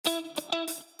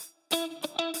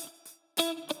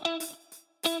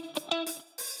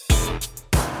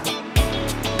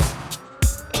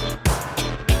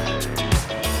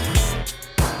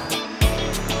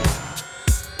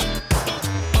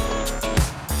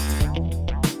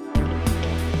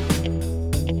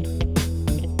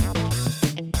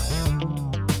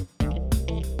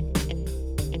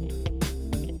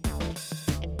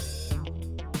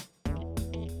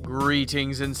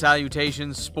Greetings and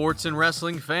salutations, sports and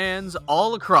wrestling fans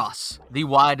all across the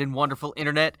wide and wonderful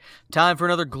internet. Time for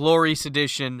another glorious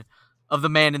edition of the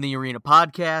Man in the Arena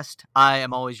podcast. I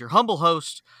am always your humble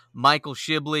host, Michael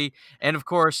Shibley. And of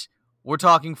course, we're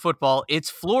talking football. It's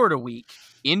Florida week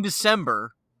in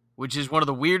December, which is one of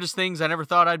the weirdest things I never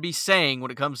thought I'd be saying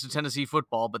when it comes to Tennessee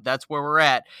football, but that's where we're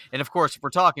at. And of course, if we're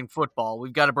talking football,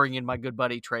 we've got to bring in my good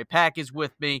buddy Trey Pack is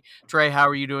with me. Trey, how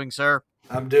are you doing, sir?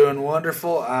 I'm doing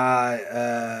wonderful.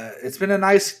 It's been a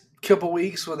nice couple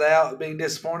weeks without being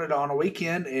disappointed on a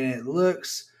weekend, and it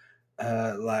looks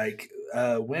like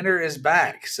winter is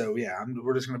back. So yeah,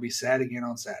 we're just going to be sad again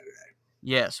on Saturday.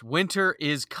 Yes, winter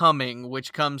is coming,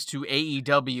 which comes to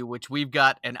AEW, which we've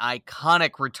got an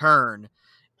iconic return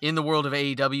in the world of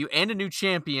AEW and a new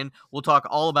champion. We'll talk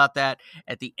all about that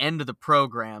at the end of the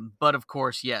program. But of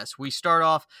course, yes, we start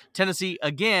off Tennessee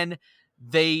again.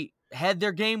 They had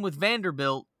their game with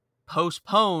Vanderbilt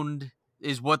postponed,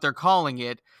 is what they're calling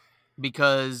it,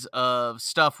 because of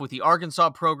stuff with the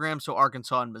Arkansas program. So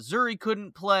Arkansas and Missouri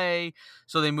couldn't play.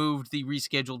 So they moved the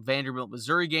rescheduled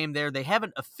Vanderbilt-Missouri game there. They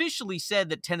haven't officially said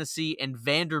that Tennessee and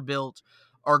Vanderbilt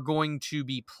are going to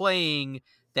be playing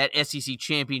that SEC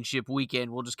championship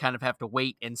weekend. We'll just kind of have to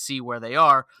wait and see where they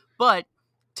are. But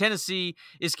Tennessee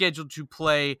is scheduled to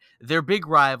play their big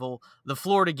rival, the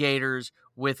Florida Gators,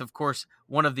 with, of course,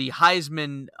 one of the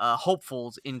Heisman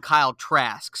hopefuls in Kyle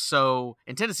Trask. So,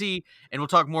 in Tennessee, and we'll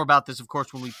talk more about this, of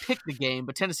course, when we pick the game,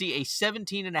 but Tennessee, a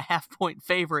 17.5-point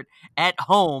favorite at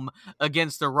home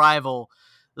against their rival.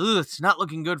 It's not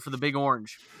looking good for the Big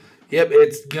Orange. Yep,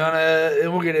 it's gonna,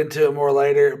 and we'll get into it more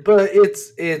later, but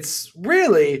it's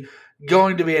really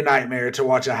going to be a nightmare to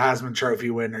watch a Heisman Trophy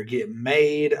winner get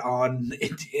made in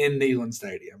Neyland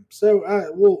Stadium.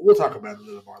 So we'll talk about it a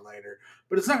little more later,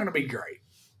 but it's not going to be great.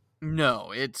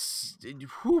 No,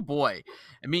 oh boy.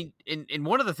 I mean, in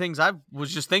one of the things I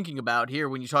was just thinking about here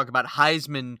when you talk about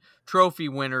Heisman Trophy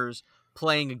winners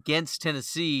playing against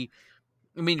Tennessee,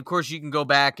 I mean, of course, you can go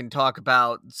back and talk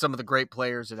about some of the great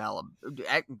players at Alabama.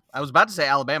 I was about to say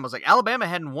Alabama. I was like, Alabama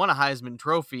hadn't won a Heisman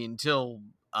Trophy until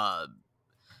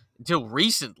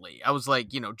recently. I was like,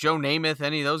 Joe Namath,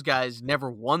 any of those guys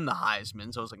never won the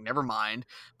Heisman, so I was like, never mind.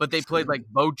 But they played like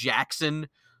Bo Jackson,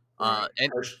 right.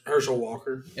 And Herschel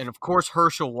Walker, and of course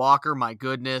Herschel Walker. My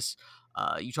goodness,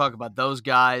 you talk about those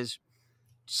guys.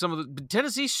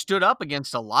 Tennessee stood up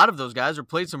against a lot of those guys or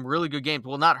played some really good games.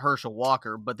 Well, not Herschel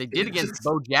Walker, but they did against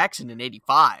Bo Jackson in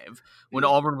 '85 when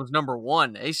Auburn was number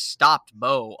 1. They stopped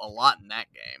Bo a lot in that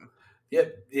game.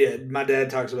 Yep. Yeah, my dad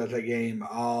talks about that game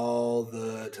all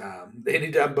the time.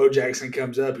 Anytime Bo Jackson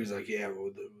comes up, he's like, yeah, well,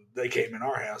 they came in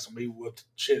our house and we whooped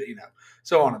shit,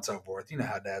 so on and so forth. You know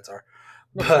how dads are.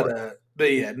 But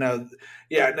yeah, no.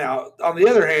 Yeah, now, on the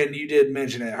other hand, you did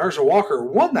mention that Herschel Walker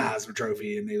won the Heisman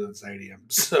Trophy in Neyland Stadium.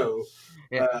 So,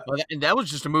 yeah, and that was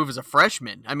just a move as a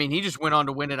freshman. I mean, he just went on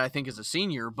to win it, I think, as a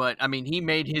senior. But, I mean, he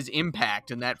made his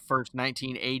impact in that first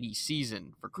 1980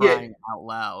 season, for crying out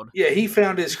loud. Yeah, he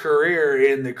found his career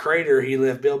in the crater he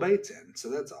left Bill Bates in. So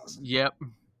that's awesome. Yep.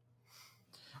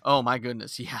 Oh, my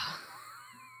goodness, yeah.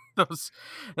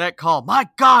 That call, my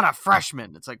God, a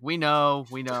freshman. It's like, we know.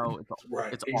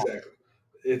 Right, it's exactly. Awful.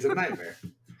 It's a nightmare.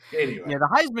 Anyway. Yeah, the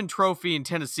Heisman Trophy in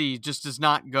Tennessee just does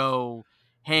not go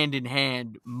hand in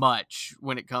hand much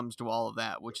when it comes to all of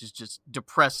that, which is just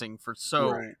depressing for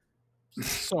so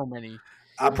many.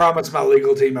 I promised my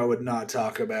legal team I would not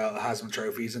talk about Heisman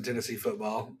trophies in Tennessee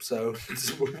football. So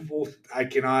I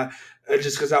cannot,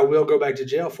 just because I will go back to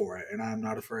jail for it, and I'm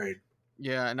not afraid.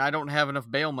 Yeah, and I don't have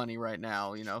enough bail money right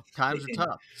now. Times are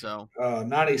tough. So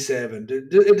 97.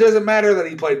 It doesn't matter that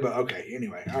he played, but okay.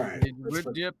 Anyway, all right.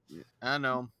 Yep, I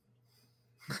know.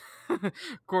 Of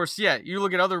course, yeah. You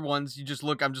look at other ones. I'm just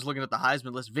looking at the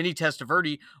Heisman list. Vinny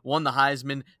Testaverde won the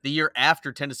Heisman the year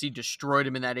after Tennessee destroyed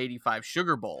him in that '85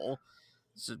 Sugar Bowl,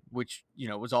 which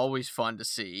was always fun to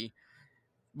see.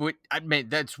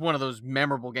 That's one of those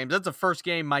memorable games. That's the first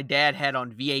game my dad had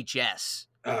on VHS.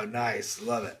 Oh, nice.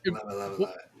 Love it. Love it.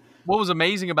 What was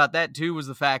amazing about that, too, was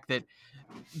the fact that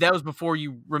was before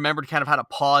you remembered kind of how to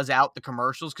pause out the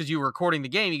commercials, because you were recording the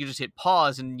game. You could just hit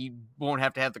pause and you won't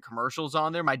have to have the commercials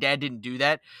on there. My dad didn't do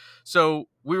that. So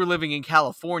we were living in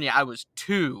California. I was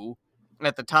 2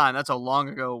 at the time. That's how long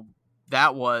ago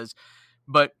that was.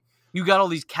 But you got all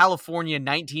these California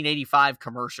 1985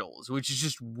 commercials, which is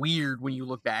just weird when you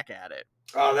look back at it.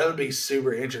 Oh, that would be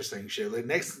super interesting, shit.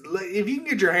 If you can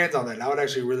get your hands on that, I would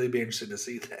actually really be interested to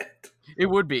see that. It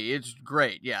would be. It's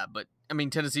great, yeah. But, I mean,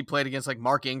 Tennessee played against, like,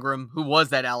 Mark Ingram, who was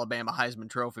that Alabama Heisman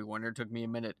Trophy winner. It took me a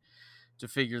minute to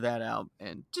figure that out.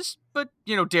 But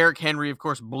Derrick Henry, of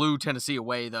course, blew Tennessee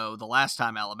away, though, the last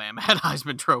time Alabama had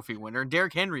Heisman Trophy winner. And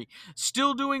Derrick Henry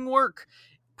still doing work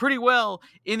pretty well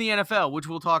in the NFL, which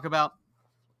we'll talk about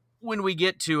when we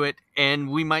get to it. And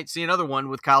we might see another one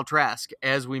with Kyle Trask,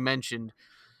 as we mentioned.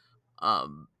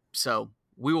 So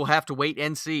we will have to wait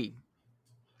and see.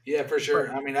 Yeah, for But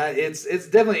sure. I mean, it's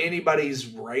definitely anybody's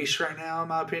race right now, in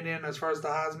my opinion, as far as the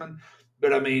Heisman.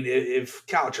 But I mean, if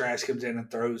Kyle Trask comes in and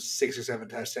throws 6 or 7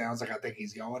 touchdowns, like I think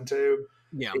he's going to,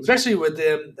 yeah, especially with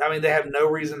them, I mean, they have no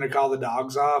reason to call the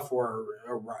dogs off or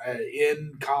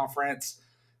in conference,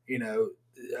 you know,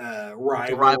 it's a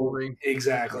rival rivalry.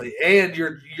 exactly. And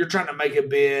you're trying to make a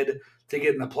bid to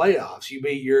get in the playoffs. You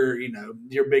beat your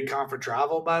big conference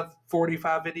rival by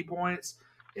 45, 50 points.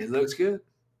 It looks good.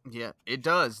 Yeah, it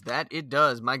does. It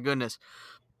does. My goodness.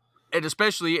 And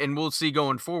especially, and we'll see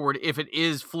going forward, if it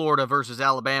is Florida versus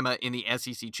Alabama in the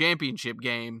SEC championship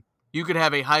game, you could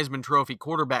have a Heisman Trophy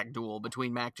quarterback duel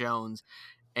between Mac Jones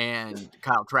and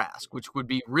Kyle Trask, which would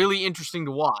be really interesting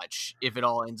to watch if it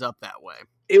all ends up that way.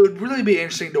 It would really be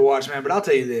interesting to watch, man. But I'll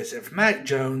tell you this: if Mac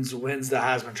Jones wins the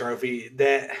Heisman Trophy,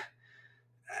 that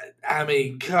I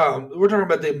mean, we're talking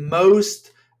about the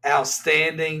most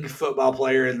outstanding football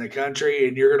player in the country,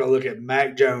 and you're going to look at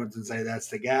Mac Jones and say that's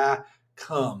the guy.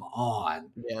 Come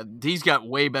on. Yeah, he's got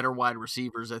way better wide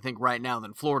receivers, I think, right now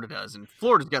than Florida does, and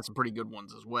Florida's got some pretty good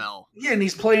ones as well. Yeah, and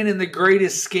he's playing in the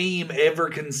greatest scheme ever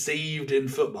conceived in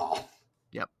football.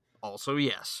 Yep. Also,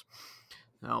 yes.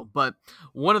 No, but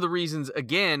one of the reasons,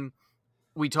 again,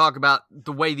 we talk about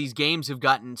the way these games have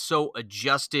gotten so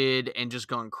adjusted and just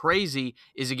gone crazy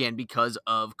is, again, because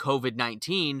of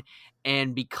COVID-19.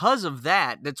 And because of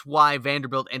that, that's why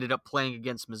Vanderbilt ended up playing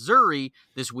against Missouri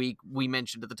this week. We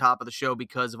mentioned at the top of the show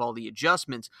because of all the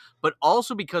adjustments, but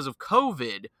also because of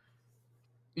COVID,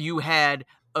 you had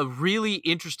a really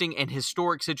interesting and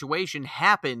historic situation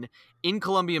happen in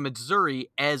Columbia,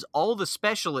 Missouri, as all the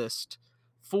specialists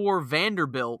for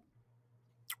Vanderbilt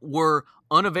were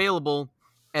unavailable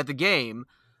at the game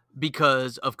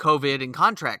because of COVID and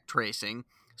contract tracing.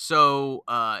 So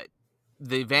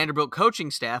the Vanderbilt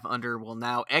coaching staff under,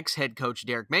 now ex-head coach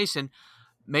Derek Mason,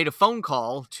 made a phone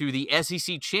call to the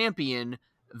SEC champion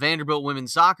Vanderbilt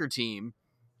women's soccer team,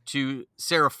 to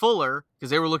Sarah Fuller,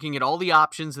 because they were looking at all the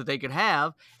options that they could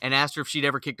have, and asked her if she'd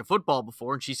ever kicked a football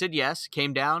before. And she said yes,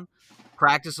 came down,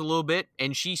 practiced a little bit,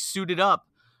 and she suited up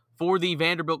for the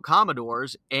Vanderbilt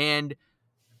Commodores. And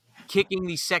kicking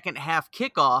the second half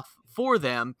kickoff for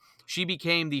them, she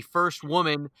became the first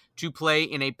woman to play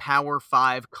in a Power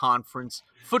 5 conference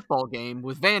football game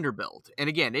with Vanderbilt. And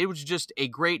again, it was just a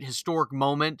great historic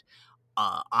moment.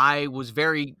 I was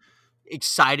very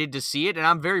excited to see it, and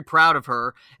I'm very proud of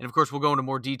her. And of course, we'll go into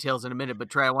more details in a minute. But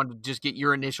Trey, I wanted to just get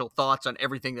your initial thoughts on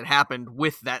everything that happened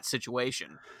with that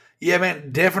situation. Yeah,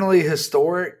 man, definitely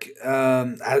historic.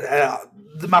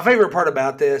 My favorite part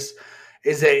about this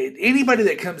is that anybody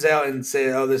that comes out and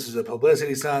says, "Oh, this is a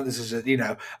publicity stunt," this is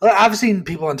I've seen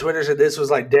people on Twitter say this was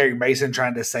like Derek Mason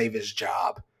trying to save his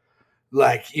job,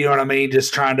 like you know what I mean,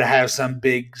 just trying to have some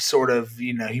big sort of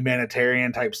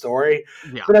humanitarian type story.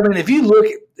 Yeah. But I mean, if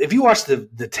you watch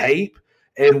the tape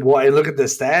and look at the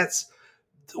stats,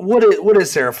 what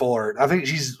is Sarah Fuller? I think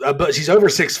she's over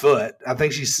 6 foot. I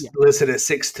think she's listed at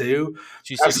 6'2".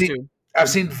 She's 6'2". I've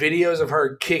seen videos of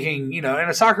her kicking, and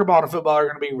a soccer ball and a football are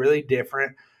going to be really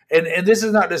different. And this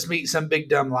is not just me, some big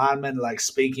dumb lineman like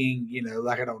speaking,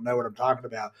 like I don't know what I'm talking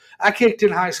about. I kicked in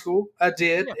high school. I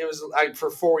did. Yeah. It was like for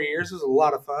 4 years. It was a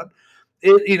lot of fun.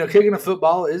 Kicking a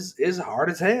football is hard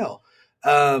as hell.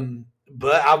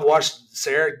 But I've watched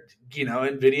Sarah,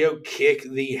 in video kick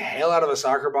the hell out of a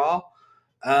soccer ball.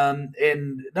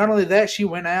 And not only that, she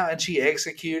went out and she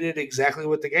executed exactly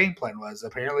what the game plan was.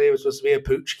 Apparently, it was supposed to be a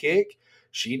pooch kick.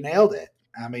 She nailed it.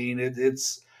 I mean,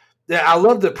 it's. I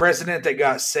love the precedent that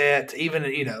got set. Even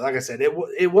like I said,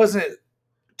 it wasn't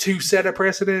to set a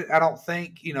precedent. I don't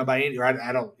think by any.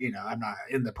 I don't. I'm not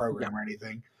in the program or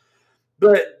anything.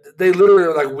 But they literally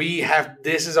were like, we have.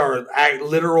 This is our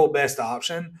literal best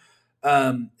option.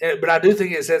 But I do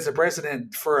think it sets a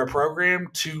precedent for a program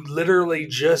to literally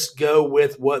just go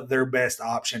with what their best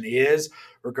option is,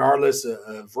 regardless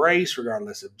of race,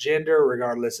 regardless of gender,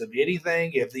 regardless of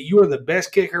anything. If you are the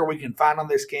best kicker we can find on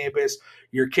this campus,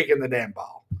 you're kicking the damn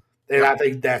ball. And I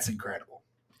think that's incredible.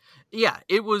 Yeah,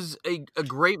 it was a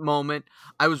great moment.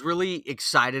 I was really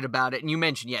excited about it. And you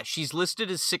mentioned, she's listed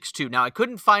as 6'2". Now, I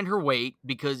couldn't find her weight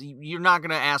because you're not going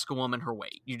to ask a woman her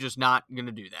weight. You're just not going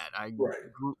to do that. Right.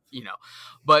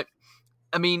 But,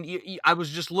 I mean, I was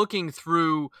just looking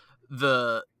through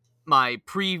my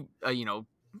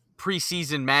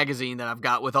preseason magazine that I've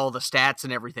got with all the stats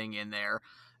and everything in there,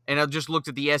 and I just looked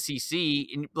at the SEC,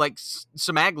 and like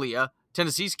Samaglia,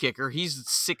 Tennessee's kicker, he's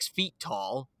 6 feet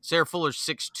tall. Sarah Fuller's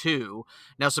 6'2".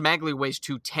 Now Samaglia weighs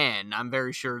 210. I'm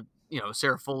very sure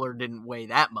Sarah Fuller didn't weigh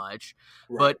that much,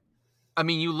 Right. but I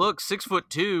mean, you look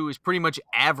 6'2" is pretty much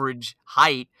average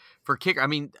height for kicker. I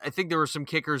mean, I think there were some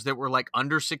kickers that were like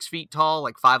under 6 feet tall,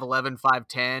 like 5'11",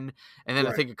 5'10", and then I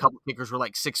Right. think a couple kickers were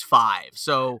like 6'5".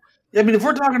 So, I mean, if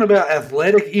we're talking about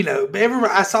athletic,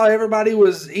 everybody, I saw everybody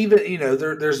was even,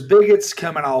 there's bigots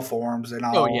coming all forms and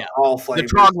oh yeah, all the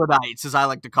flavors. troglodytes, as I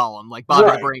like to call them, like Bobby the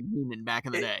Right. Brain Heenan back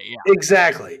in the day. Yeah.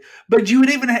 Exactly. But you would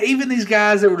even these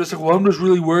guys that were just like, well, I'm just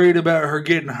really worried about her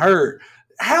getting hurt.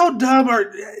 How dumb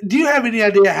do you have any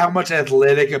idea how much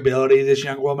athletic ability this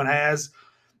young woman has?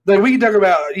 Like we can talk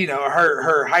about,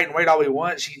 her height and weight all we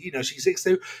want. She's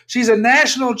 6'2". She's a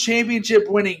national championship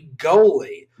winning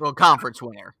goalie. Well, conference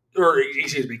winner. Or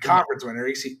excuse me, conference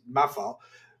winner. My fault.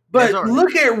 That's But all right.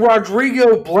 look at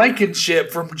Rodrigo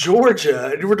Blankenship from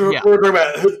Georgia. And we're talking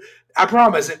about, I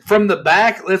promise, from the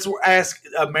back, let's ask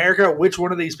America which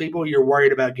one of these people you're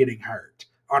worried about getting hurt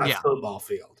on a football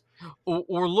field.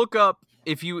 Or look up,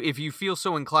 if you feel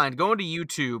so inclined, go into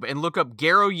YouTube and look up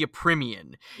Garo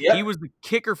Yepremian. Yep. He was the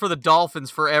kicker for the Dolphins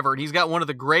forever, and he's got one of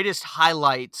the greatest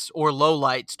highlights or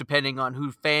lowlights, depending on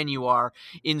who fan you are,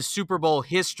 in Super Bowl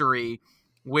history,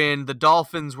 when the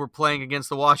Dolphins were playing against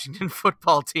the Washington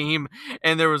football team,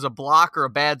 and there was a block or a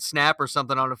bad snap or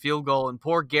something on a field goal, and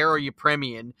poor Garo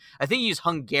Yepremian, I think he's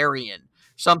Hungarian,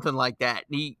 something like that,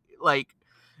 and he,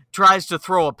 tries to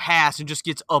throw a pass and just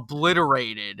gets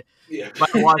obliterated by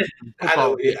the Washington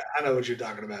football team. I know what you're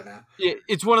talking about now.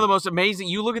 It's one of the most amazing.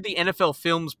 You look at the NFL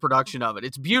Films production of it.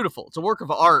 It's beautiful. It's a work of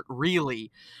art,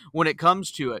 really, when it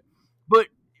comes to it. But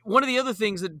one of the other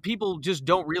things that people just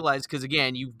don't realize, because,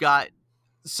 again, you've got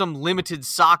some limited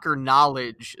soccer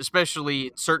knowledge, especially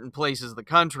in certain places of the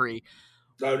country.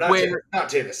 No, not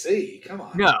Tennessee. Come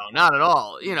on. No, not at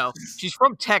all. She's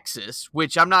from Texas,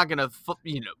 which I'm not going to,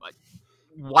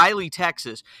 Wiley,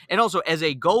 Texas. And also, as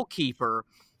a goalkeeper,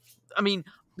 I mean,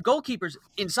 goalkeepers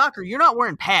in soccer, you're not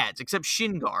wearing pads except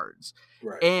shin guards.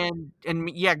 Right. And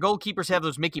yeah, goalkeepers have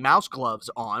those Mickey Mouse gloves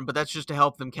on, but that's just to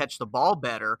help them catch the ball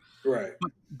better. Right.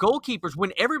 But goalkeepers,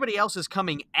 when everybody else is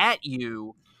coming at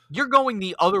you, you're going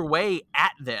the other way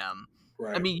at them.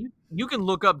 Right. I mean, you can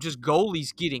look up just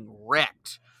goalies getting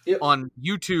wrecked on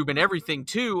YouTube and everything,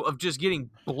 too, of just getting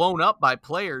blown up by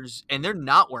players, and they're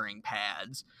not wearing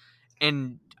pads.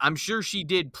 And I'm sure she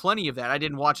did plenty of that. I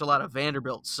didn't watch a lot of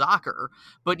Vanderbilt soccer,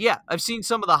 but yeah, I've seen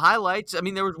some of the highlights. I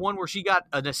mean, there was one where she got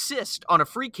an assist on a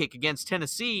free kick against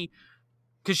Tennessee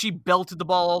because she belted the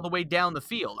ball all the way down the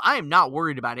field. I am not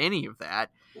worried about any of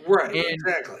that. Right,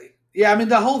 exactly. Yeah, I mean,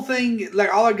 the whole thing,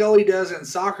 like all a goalie does in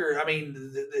soccer, I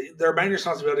mean, their main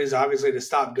responsibility is obviously to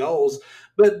stop goals,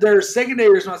 but their secondary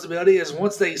responsibility is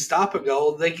once they stop a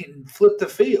goal, they can flip the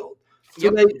field. So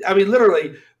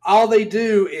literally, all they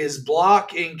do is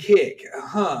block and kick.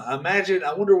 Imagine,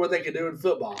 I wonder what they could do in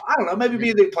football. I don't know, maybe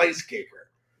be the place kicker.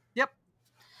 Yep.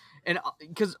 And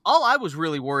because all I was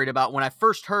really worried about when I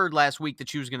first heard last week that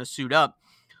she was going to suit up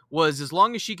was as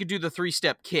long as she could do the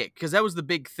 3-step kick, because that was the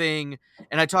big thing.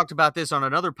 And I talked about this on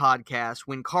another podcast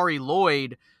when Kari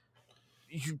Lloyd,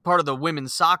 part of the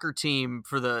women's soccer team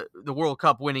for the World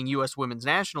Cup winning U.S. women's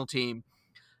national team,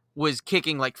 was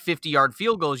kicking like 50-yard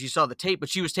field goals. You saw the tape, but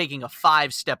she was taking a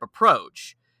 5-step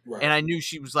approach. Right. And I knew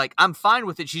she was like, I'm fine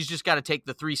with it. She's just got to take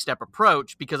the 3-step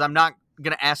approach because I'm not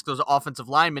going to ask those offensive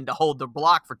linemen to hold the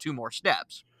block for 2 more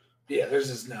steps. Yeah, there's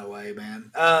just no way,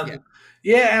 man. And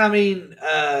I mean,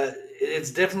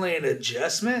 it's definitely an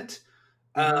adjustment.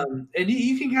 And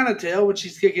you can kind of tell when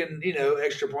she's kicking,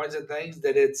 extra points and things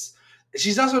that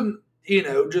she's also,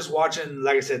 just watching,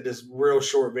 like I said, just real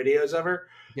short videos of her.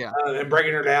 Yeah. And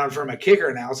breaking her down from a kicker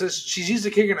analysis. She's used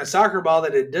to kicking a soccer ball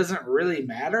that it doesn't really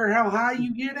matter how high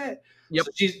you get it. Yep.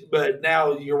 So but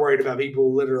now you're worried about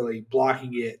people literally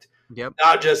blocking it. Yep.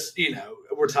 Not just,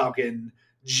 we're talking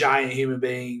giant human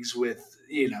beings with,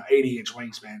 80-inch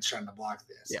wingspans trying to block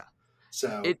this. Yeah.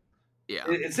 So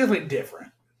it's definitely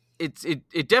different.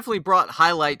 It definitely brought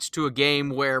highlights to a game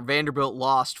where Vanderbilt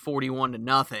lost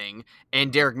 41-0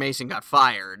 and Derek Mason got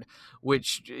fired,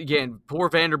 which, again, poor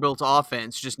Vanderbilt's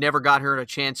offense just never got her a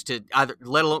chance to either,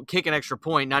 let alone kick an extra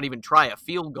point, not even try a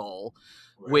field goal,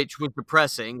 which was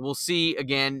depressing. We'll see,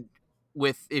 again,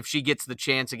 if she gets the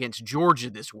chance against Georgia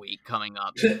this week coming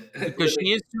up, because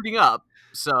she is suiting up,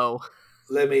 so...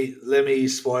 Let me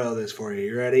spoil this for you.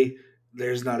 You ready?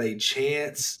 There's not a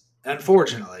chance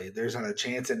Unfortunately, there's not a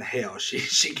chance in hell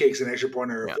she kicks an extra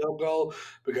point or a Yeah. field goal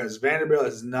because Vanderbilt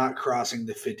is not crossing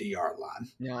the 50-yard line.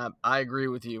 Yeah, I agree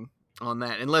with you on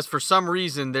that. Unless for some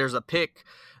reason there's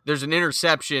an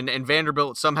interception, and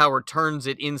Vanderbilt somehow returns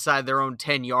it inside their own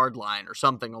 10-yard line or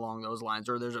something along those lines,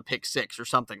 or there's a pick six or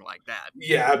something like that.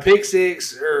 Yeah, a pick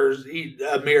six or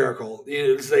a miracle.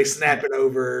 They snap Yeah. it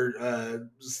over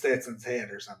Stetson's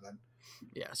head or something.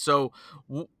 Yeah. So,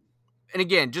 and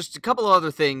again, just a couple of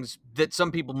other things that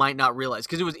some people might not realize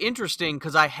because it was interesting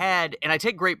because and I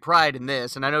take great pride in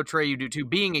this, and I know Trey, you do too,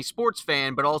 being a sports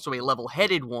fan, but also a level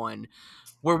headed one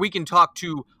where we can talk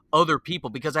to other people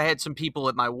because I had some people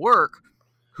at my work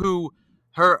who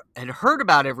had heard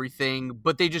about everything,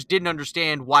 but they just didn't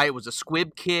understand why it was a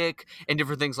squib kick and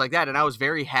different things like that. And I was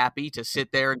very happy to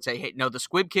sit there and say, hey, no, the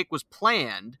squib kick was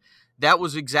planned. That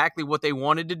was exactly what they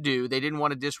wanted to do. They didn't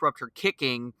want to disrupt her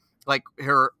kicking, like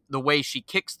the way she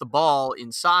kicks the ball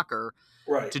in soccer,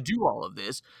 Right. to do all of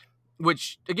this,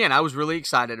 which again I was really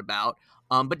excited about.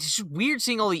 But it's just weird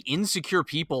seeing all the insecure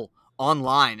people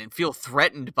online and feel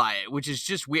threatened by it, which is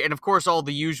just weird. And of course, all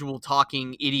the usual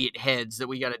talking idiot heads that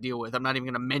we got to deal with. I'm not even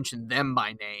going to mention them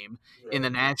by name in the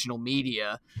Right. national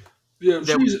media. Yeah,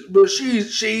 That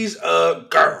she's a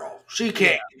girl. She yeah,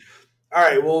 can't. All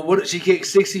right. Well, what she kicked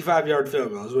 65-yard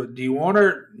field goals. Do you want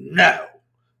her? No.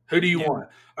 Who do you yeah. want?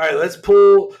 All right. Let's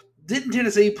pull. Didn't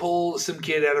Tennessee pull some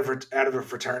kid out of a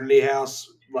fraternity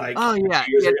house like Oh a yeah,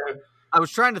 few years yeah. ago? I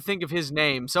was trying to think of his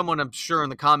name. Someone I'm sure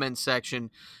in the comments section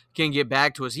can get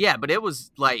back to us. Yeah, but it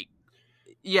was like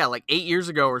 8 years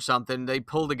ago or something, they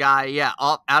pulled a guy,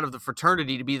 out of the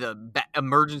fraternity to be the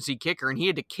emergency kicker, and he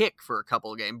had to kick for a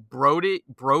couple of games. Brody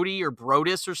or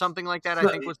Brodus or something like that, I So,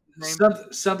 think was his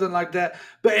name. something like that.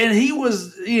 But and he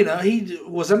was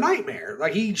a nightmare.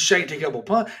 Like he shanked a couple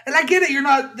punts. And I get it. You're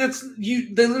not. That's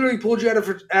you. They literally pulled you out of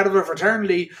a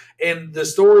fraternity, and the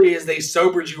story is they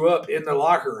sobered you up in the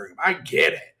locker room. I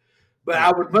get it, but I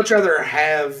Yeah, would much rather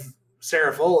have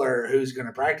Sarah Fuller, who's going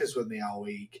to practice with me all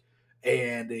week,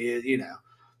 and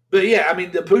But yeah, I mean,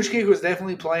 the pooch kick was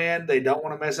definitely planned. They don't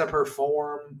want to mess up her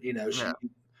form. yeah.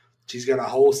 She's got a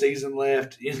whole season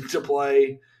left to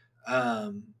play.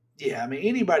 Yeah, I mean,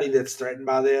 anybody that's threatened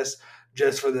by this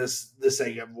just for the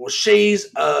sake of, well, she's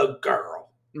a girl.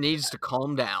 Needs to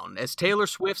calm down. As Taylor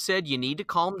Swift said, you need to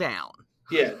calm down.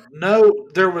 Yeah, no,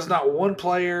 there was not one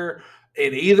player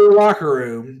in either locker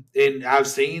room, and I've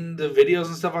seen the videos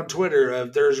and stuff on Twitter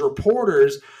of there's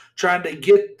reporters trying to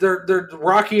get they're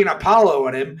Rocky and Apollo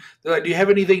on him. They're like, "Do you have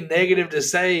anything negative to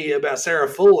say about Sarah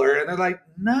Fuller?" And they're like,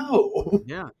 "No."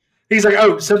 Yeah. He's like,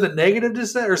 "Oh, something negative to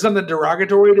say or something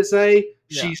derogatory to say?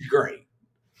 Yeah. She's great."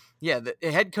 Yeah,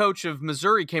 the head coach of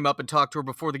Missouri came up and talked to her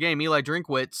before the game. Eli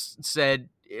Drinkwitz said,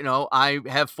 I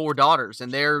have 4 daughters,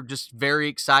 and they're just very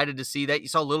excited to see that. You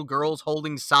saw little girls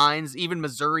holding signs. Even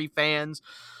Missouri fans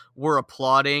were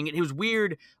applauding. And it was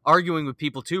weird arguing with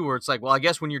people, too, where it's like, well, I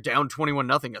guess when you're down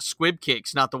 21-0, a squib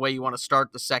kick's not the way you want to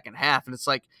start the second half. And it's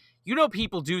like,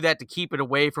 people do that to keep it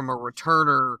away from a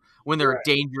returner when they're Right.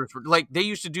 dangerous. Like, they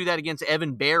used to do that against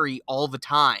Evan Barry all the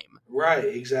time. Right,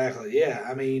 exactly. Yeah,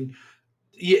 I mean,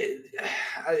 yeah,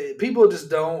 people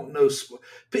just don't know.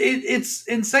 It's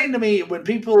insane to me when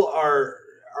people are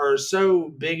so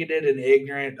bigoted and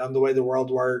ignorant on the way the world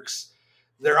works.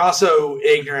 They're also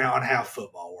ignorant on how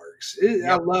football works. I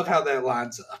Yep. love how that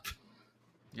lines up.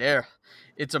 Yeah,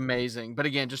 it's amazing. But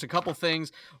again, just a couple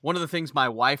things. One of the things my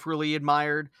wife really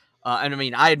admired, and I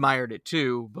mean, I admired it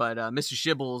too, but Mrs.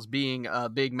 Shibbles, being a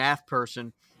big math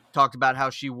person, talked about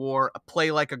how she wore a Play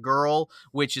Like a Girl,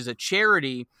 which is a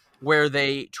charity where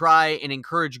they try and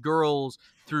encourage girls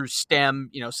through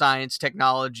STEM, science,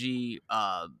 technology,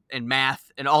 and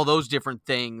math, and all those different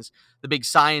things, the big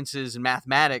sciences and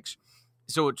mathematics.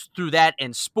 So it's through that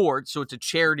and sports. So it's a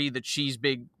charity that she's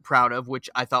big proud of, which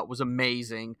I thought was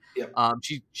amazing. Yep.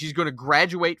 She's going to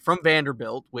graduate from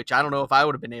Vanderbilt, which I don't know if I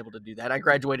would have been able to do that. I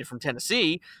graduated from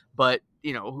Tennessee, but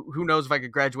who knows if I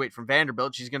could graduate from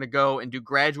Vanderbilt. She's going to go and do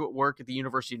graduate work at the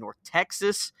University of North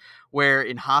Texas, where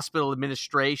in hospital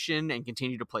administration, and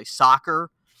continue to play soccer,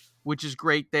 which is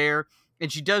great there.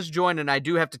 And she does join, and I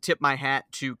do have to tip my hat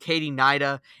to Katie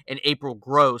Nida and April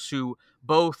Gross, who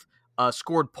both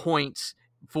scored points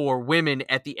for women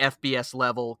at the FBS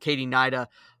level. Katie Nida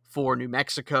for New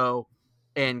Mexico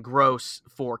and Gross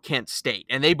for Kent State.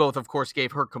 And they both, of course,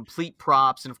 gave her complete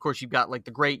props. And of course, you've got like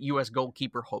the great U.S.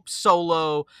 goalkeeper Hope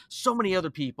Solo. So many other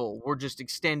people were just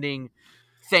extending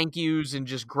thank yous and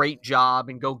just great job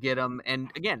and go get them. And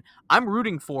again, I'm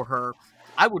rooting for her.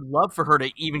 I would love for her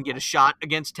to even get a shot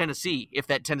against Tennessee if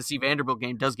that Tennessee Vanderbilt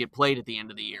game does get played at the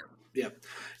end of the year. Yep.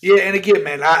 Yeah, and again,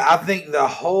 man, I think the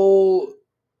whole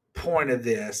point of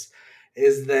this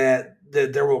is that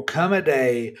there will come a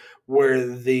day where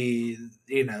the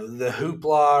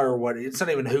hoopla, or what, it's not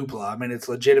even hoopla. I mean, it's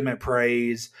legitimate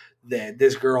praise that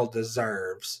this girl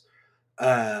deserves.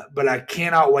 But I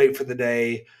cannot wait for the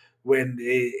day when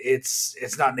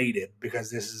it's not needed, because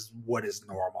this is what is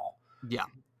normal. Yeah,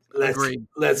 let's agreed.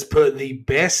 let's put the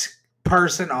best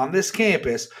person on this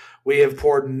campus. We have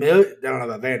poured I don't know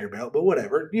about Vanderbilt, but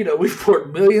whatever. We've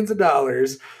poured millions of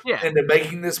dollars Yeah, into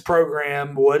making this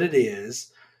program what it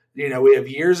is. We have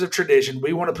years of tradition.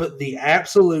 We want to put the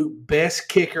absolute best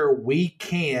kicker we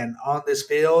can on this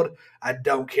field. I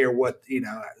don't care what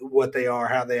they are,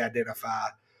 how they identify.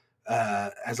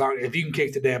 As long if you can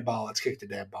kick the damn ball, let's kick the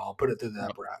damn ball. Put it through the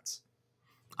uprights.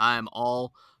 I'm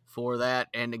all for that.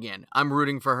 And again, I'm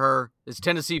rooting for her. As a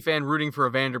Tennessee fan, rooting for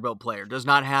a Vanderbilt player does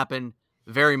not happen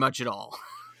very much at all.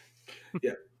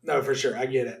 Yeah, no, for sure. I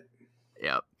get it.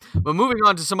 Yeah. But moving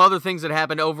on to some other things that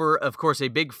happened over, of course, a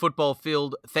big football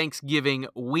field Thanksgiving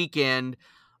weekend.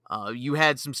 You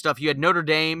had some stuff. You had Notre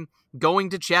Dame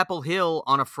going to Chapel Hill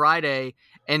on a Friday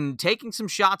and taking some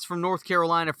shots from North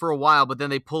Carolina for a while, but then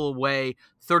they pull away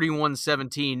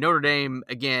 31-17. Notre Dame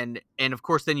again. And of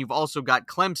course, then you've also got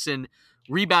Clemson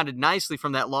rebounded nicely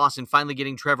from that loss and finally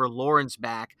getting Trevor Lawrence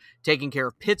back, taking care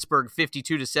of Pittsburgh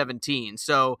 52-17.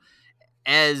 So,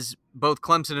 as both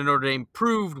Clemson and Notre Dame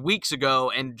proved weeks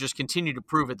ago and just continue to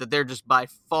prove it, that they're just by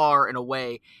far and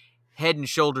away head and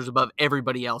shoulders above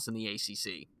everybody else in the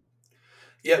ACC.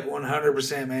 Yep,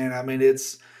 100%, man. I mean,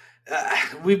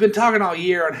 we've been talking all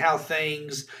year on how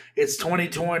it's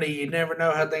 2020. You never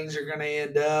know how things are going to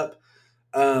end up.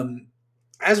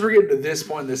 As we're getting to this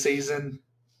point in the season,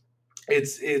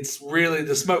 it's really,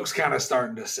 the smoke's kind of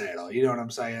starting to settle. You know what I'm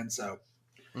saying? So,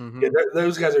 Mm-hmm. yeah,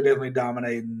 those guys are definitely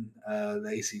dominating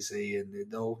the ACC, and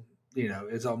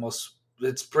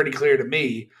it's pretty clear to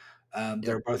me Yep.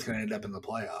 they're both going to end up in the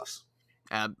playoffs.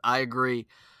 I agree.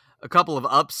 A couple of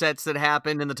upsets that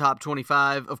happened in the top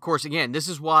 25. Of course, again, this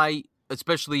is why,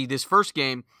 especially this first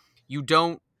game, you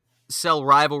don't sell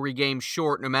rivalry games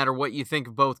short no matter what you think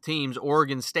of both teams.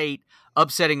 Oregon State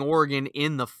upsetting Oregon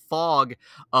in the fog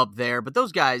up there. But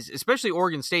those guys, especially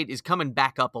Oregon State, is coming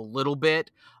back up a little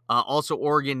bit. Also,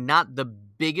 Oregon, not the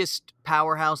biggest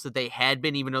powerhouse that they had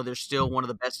been, even though they're still one of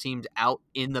the best teams out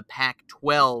in the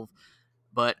Pac-12.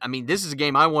 But, I mean, this is a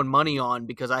game I won money on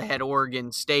because I had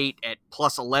Oregon State at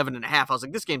plus 11.5. I was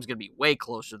like, this game's going to be way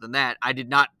closer than that. I did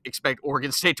not expect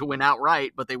Oregon State to win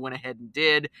outright, but they went ahead and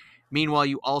did. Meanwhile,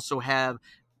 you also have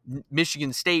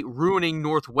Michigan State ruining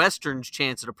Northwestern's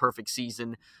chance at a perfect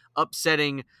season,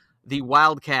 upsetting the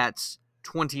Wildcats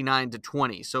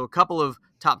 29-20. So a couple of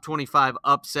top 25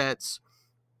 upsets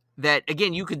that,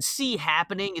 again, you could see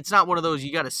happening. It's not one of those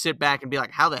you got to sit back and be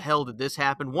like, how the hell did this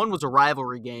happen? One was a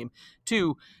rivalry game.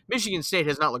 Two, Michigan State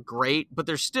has not looked great, but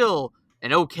they're still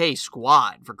an okay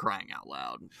squad, for crying out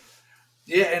loud.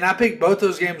 Yeah, and I picked both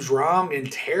those games wrong,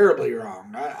 and terribly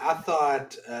wrong. I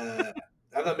thought I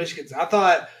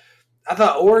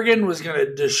thought Oregon was going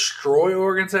to destroy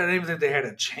Oregon State. I didn't even think they had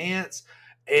a chance.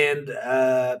 And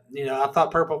I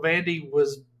thought Purple Vandy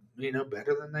was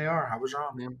better than they are. I was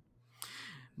wrong. Yeah.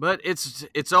 But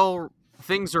it's all,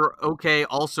 things are okay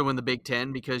also in the Big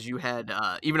Ten, because you had,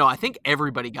 even though I think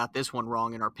everybody got this one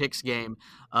wrong in our picks game,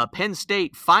 Penn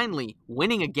State finally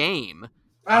winning a game.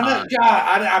 I know,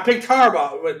 God, I picked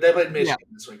Harbaugh when they played Michigan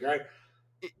this week, right?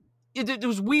 It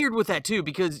was weird with that too,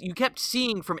 because you kept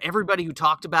seeing from everybody who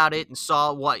talked about it and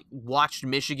watched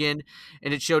Michigan,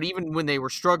 and it showed even when they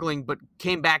were struggling but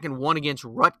came back and won against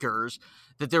Rutgers,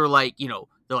 that they were like,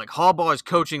 they're like, Harbaugh is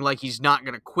coaching like he's not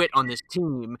going to quit on this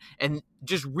team. And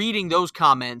just reading those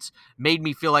comments made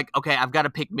me feel like, okay, I've got to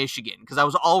pick Michigan, because I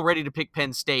was all ready to pick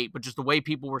Penn State, but just the way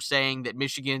people were saying that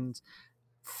Michigan's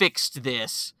fixed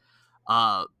this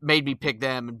made me pick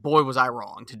them, and boy was I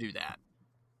wrong to do that.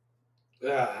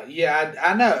 Yeah,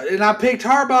 I know, and I picked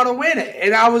Harbaugh to win it,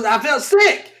 and I felt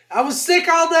sick. I was sick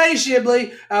all day,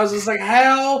 Shibley. I was just like,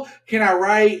 how can I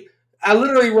write? I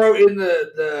literally wrote in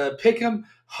the pick'em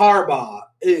Harbaugh,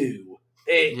 ooh,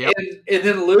 Yep. and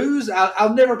then lose.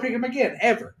 I'll never pick him again,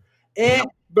 ever.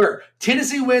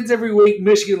 Tennessee wins every week.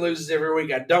 Michigan loses every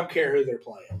week. I don't care who they're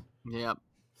playing. Yep.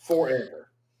 Forever.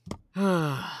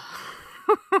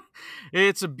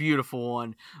 It's a beautiful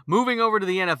one. Moving over to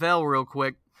the NFL real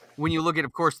quick. When you look at,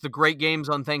 of course, the great games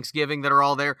on Thanksgiving that are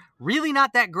all there, really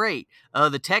not that great.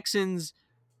 The Texans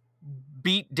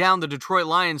beat down the Detroit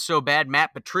Lions so bad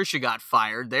Matt Patricia got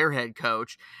fired, their head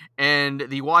coach, and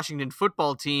the Washington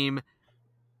football team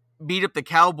beat up the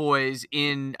Cowboys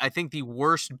in, I think, the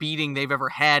worst beating they've ever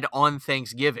had on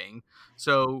Thanksgiving.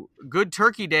 So good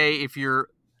Turkey Day if you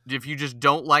just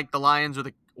don't like the Lions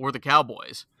or the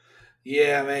Cowboys.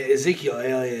 Yeah, man, Ezekiel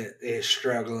Elliott is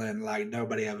struggling like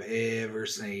nobody I've ever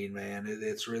seen, man.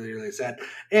 It's really, really sad.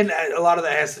 And a lot of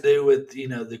that has to do with,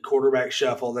 the quarterback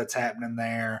shuffle that's happening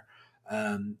there.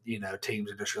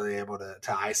 Teams are just really able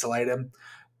to isolate him.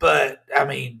 But, I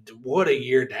mean, what a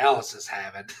year Dallas is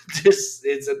having. Just,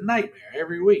 it's a nightmare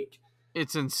every week.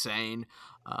 It's insane.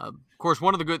 Of course,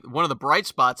 one of the bright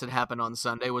spots that happened on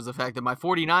Sunday was the fact that my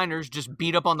 49ers just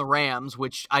beat up on the Rams,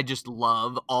 which I just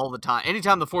love all the time.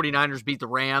 Anytime the 49ers beat the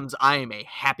Rams, I am a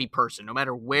happy person, no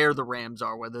matter where the Rams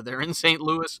are, whether they're in St.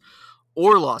 Louis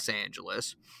or Los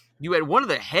Angeles. You had one of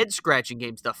the head scratching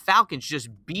games, the Falcons just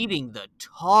beating the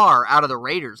tar out of the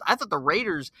Raiders. I thought the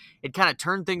Raiders had kind of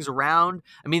turned things around.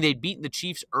 I mean, they'd beaten the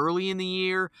Chiefs early in the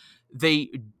year. They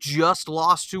just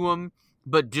lost to them,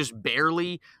 but just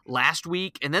barely last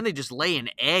week. And then they just lay an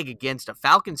egg against a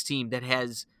Falcons team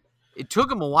it took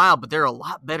them a while, but they're a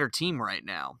lot better team right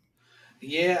now.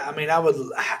 Yeah, I mean,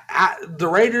 the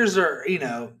Raiders are,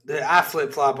 I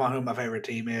flip flop on who my favorite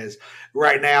team is.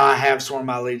 Right now, I have sworn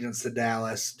my allegiance to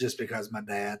Dallas just because my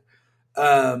dad.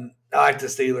 I like the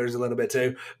Steelers a little bit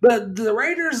too, but the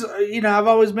Raiders, I've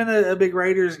always been a big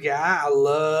Raiders guy. I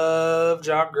love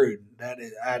John Gruden.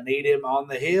 I need him on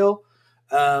the hill.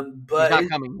 He's But not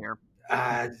coming here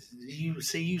you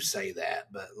say that,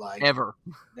 but like, ever.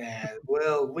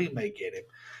 well, we may get him.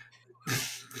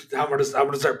 I'm gonna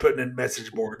start putting in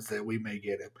message boards that we may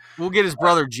get him. We'll get his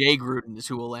brother Jay Gruden is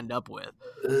who we'll end up with.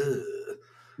 Ugh.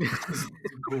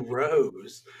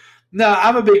 Gross. No,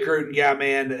 I'm a big Gruden guy,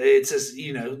 man. It's just,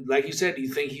 like you said, you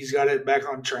think he's got it back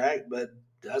on track, but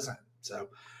doesn't. So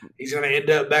he's going to end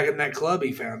up back in that club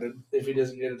he founded if he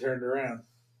doesn't get it turned around.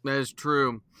 That is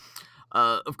true.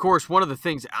 Of course, one of the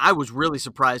things I was really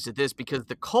surprised at this because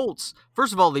the Colts,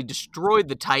 first of all, they destroyed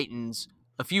the Titans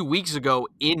a few weeks ago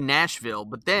in Nashville,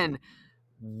 but then,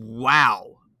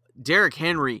 wow, Derrick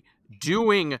Henry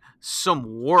doing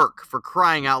some work for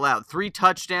crying out loud. 3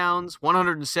 touchdowns,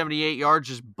 178 yards,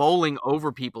 just bowling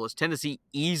over people as Tennessee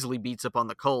easily beats up on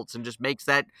the Colts and just makes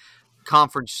that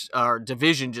conference or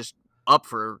division just up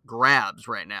for grabs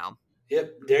right now.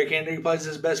 Yep, Derrick Henry plays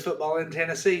his best football in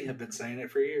Tennessee. I've been saying it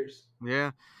for years.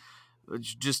 Yeah.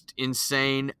 It's just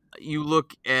insane. You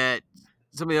look at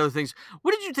some of the other things.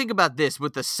 What did you think about this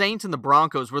with the Saints and the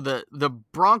Broncos, where the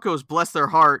Broncos, bless their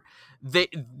heart,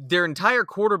 their entire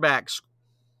quarterbacks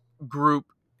group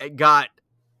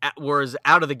was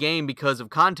out of the game because of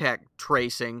contact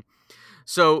tracing.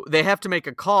 So they have to make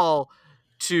a call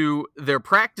to their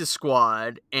practice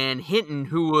squad, and Hinton,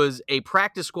 who was a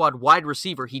practice squad wide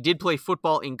receiver, he did play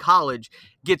football in college,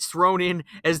 gets thrown in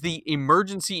as the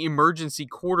emergency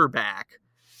quarterback,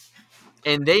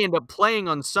 and they end up playing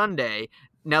on Sunday.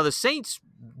 Now the Saints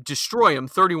destroy them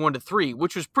 31-3,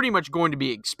 which was pretty much going to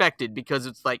be expected because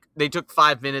it's like they took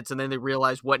 5 minutes and then they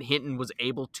realized what Hinton was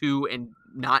able to and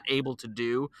not able to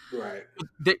do. Right.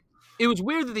 It was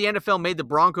weird that the NFL made the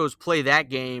Broncos play that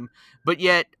game, but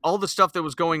yet all the stuff that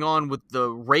was going on with the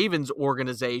Ravens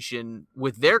organization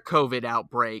with their COVID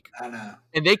outbreak, I know.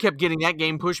 and they kept getting that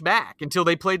game pushed back until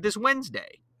they played this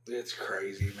Wednesday. It's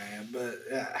crazy, man. But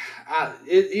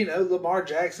Lamar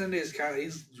Jackson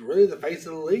he's really the face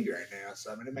of the league right now.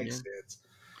 So I mean, it makes sense.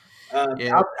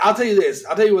 Yeah. I'll tell you this.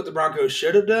 I'll tell you what the Broncos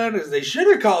should have done is they should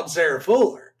have called Sarah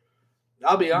Fuller.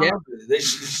 I'll be honest with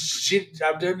you.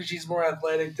 I'm telling you, she's more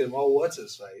athletic than what's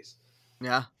his face.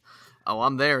 Yeah. Oh,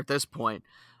 I'm there at this point.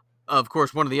 Of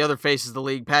course, one of the other faces of the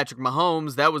league, Patrick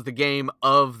Mahomes, that was the game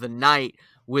of the night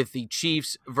with the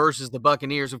Chiefs versus the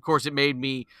Buccaneers. Of course, it made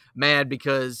me mad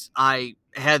because I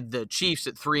had the Chiefs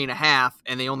at 3.5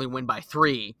 and they only win by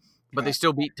 3, but they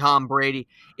still beat Tom Brady.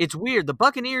 It's weird. The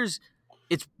Buccaneers,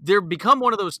 they're become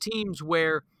one of those teams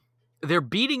where they're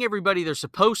beating everybody they're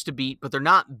supposed to beat, but they're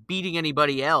not beating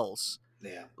anybody else.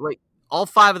 Yeah. Like, all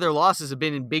 5 of their losses have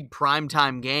been in big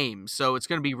primetime games, so it's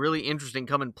going to be really interesting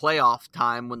coming playoff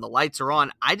time when the lights are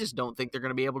on. I just don't think they're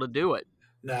going to be able to do it.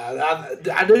 No,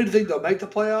 I do think they'll make the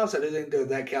playoffs. I do think they're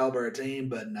that caliber of team,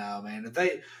 but no, man.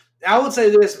 I would say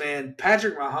this, man.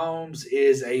 Patrick Mahomes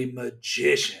is a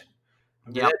magician.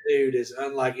 I mean, that dude is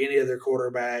unlike any other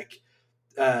quarterback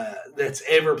that's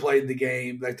ever played the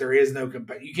game. Like there is no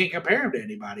you can't compare him to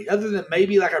anybody other than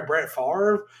maybe like a Brett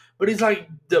Favre, but he's like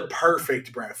the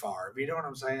perfect Brett Favre. You know what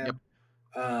I'm saying? Yep.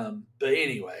 But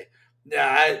anyway,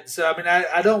 yeah.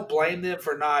 I don't blame them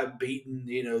for not beating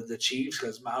the Chiefs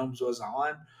because Mahomes was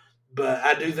on, but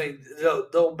I do think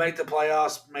they'll make the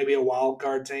playoffs, maybe a wild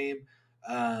card team.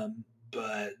 But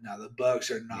no, the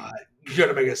Bucs are not going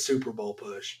to make a Super Bowl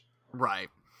push. Right.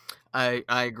 I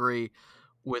agree.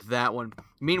 with that one.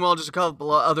 Meanwhile, just a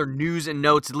couple of other news and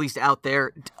notes, at least out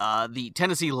there. The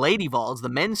Tennessee Lady Vols, the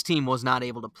men's team, was not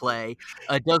able to play.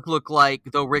 It does look like,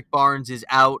 though, Rick Barnes is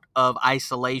out of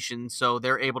isolation, so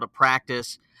they're able to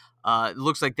practice. It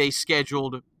looks like they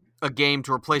scheduled a game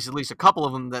to replace at least a couple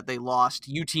of them that they lost,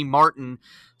 UT Martin.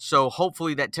 So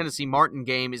hopefully that Tennessee Martin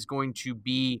game is going to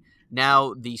be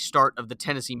now the start of the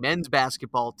Tennessee men's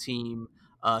basketball team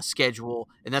schedule,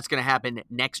 and that's going to happen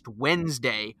next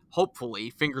Wednesday, hopefully.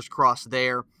 Fingers crossed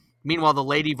there. Meanwhile, the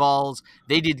Lady Vols,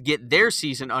 they did get their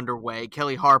season underway.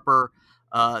 Kelly Harper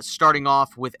starting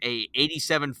off with a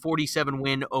 87-47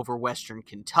 win over Western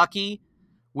Kentucky,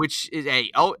 which is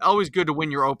always good to win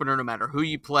your opener no matter who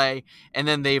you play. And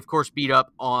then they, of course, beat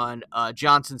up on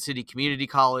Johnson City Community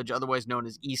College, otherwise known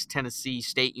as East Tennessee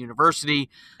State University,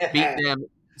 beating them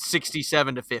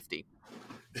 67-50.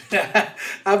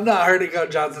 I've not heard it called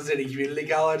Johnson City Community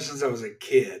College since I was a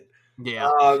kid. Yeah.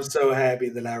 Oh, I'm so happy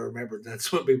that I remembered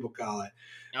that's what people call it.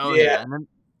 Oh, Yeah, yeah. And then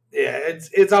yeah,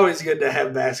 it's always good to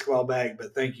have basketball back,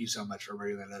 but thank you so much for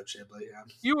bringing that up, Shibley.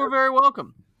 you were very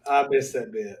welcome. I missed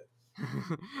that bit.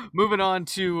 moving on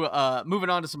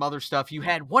to some other stuff. You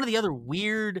had one of the other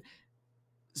weird,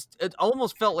 it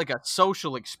almost felt like a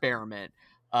social experiment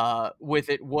with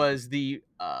it, was the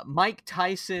Mike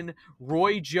Tyson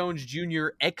Roy Jones Jr.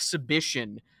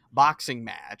 exhibition boxing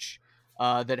match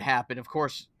that happened. Of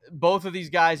course, both of these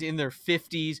guys in their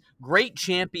 50s, great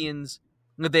champions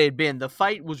that they had been. The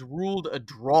fight was ruled a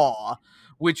draw,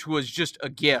 which was just a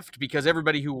gift because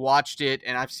everybody who watched it,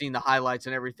 and I've seen the highlights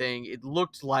and everything, it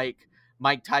looked like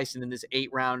Mike Tyson in this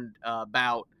 8-round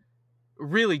bout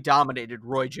really dominated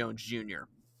Roy Jones Jr.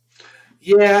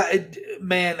 Yeah,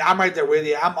 man, I'm right there with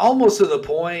you. I'm almost to the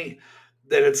point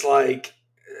that it's like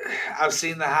I've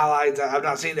seen the highlights. I've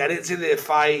not seen. I didn't see the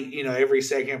fight, every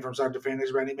second from start to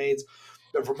finish by any means.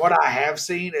 But from what I have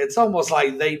seen, it's almost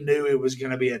like they knew it was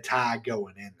going to be a tie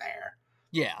going in there,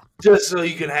 Yeah, just so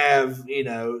you can have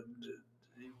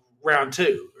round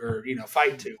two or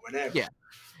fight two, whatever. yeah.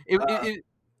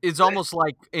 It's almost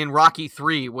like in Rocky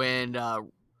 3 when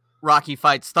Rocky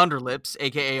fights Thunderlips,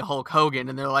 aka Hulk Hogan,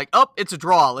 and they're like, "Oh, it's a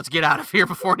draw. Let's get out of here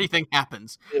before anything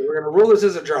happens." Yeah, we're going to rule this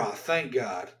as a draw. Thank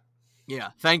God. Yeah,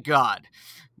 thank God.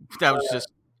 That was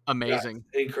just amazing.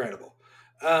 Incredible.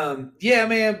 Yeah,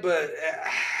 man, but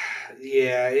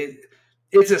yeah,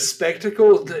 it's a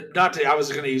spectacle. I was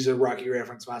going to use a Rocky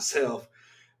reference myself.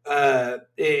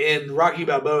 In Rocky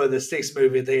Balboa, the sixth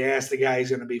movie, they asked the guy he's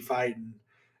going to be fighting.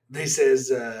 He says,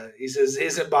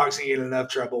 "Isn't boxing in enough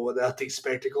trouble without these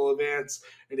spectacle events?"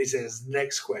 And he says,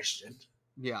 "Next question."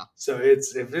 Yeah, So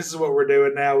if this is what we're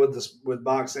doing now with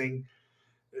boxing,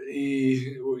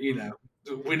 we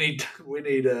need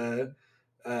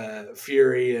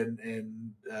Fury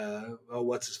and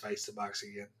what's his face to box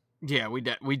again. yeah, we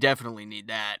definitely need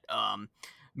that.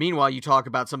 Meanwhile, you talk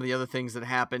about some of the other things that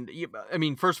happened. I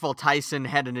mean, first of all, Tyson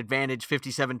had an advantage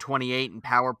 57-28 in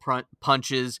power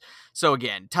punches. So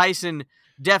again, Tyson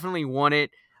definitely won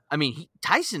it. I mean,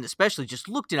 Tyson especially just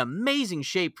looked in amazing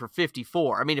shape for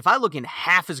 54. I mean, if I look in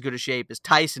half as good a shape as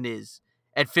Tyson is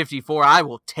at 54, I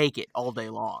will take it all day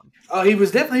long. Oh, he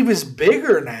was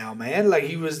bigger now, man. Like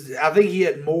I think he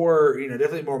had more,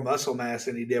 definitely more muscle mass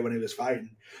than he did when he was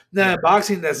fighting. Now, Yeah. in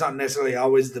boxing, that's not necessarily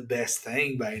always the best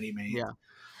thing by any means. Yeah.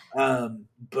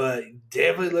 But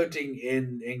definitely looked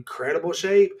in incredible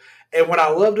shape. And what I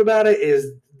loved about it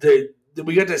is that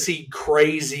we got to see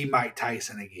crazy Mike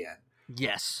Tyson again.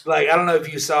 Yes. Like, I don't know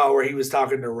if you saw where he was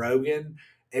talking to Rogan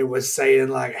and was saying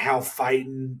like how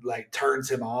fighting like turns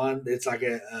him on. It's like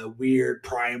a weird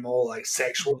primal like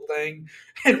sexual thing.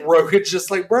 And Rogan's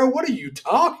just like, bro, what are you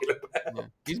talking about? Yeah.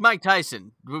 He's Mike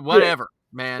Tyson. Whatever,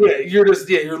 man. Yeah, you're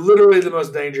literally the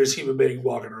most dangerous human being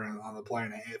walking around on the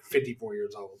planet at 54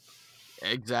 years old.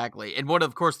 Exactly. And one,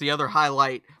 of course, the other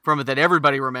highlight from it that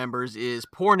everybody remembers is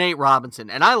poor Nate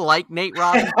Robinson. And I like Nate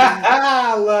Robinson.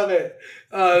 I love it.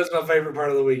 That's my favorite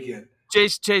part of the weekend.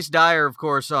 Chase Dyer, of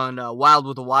course, on Wild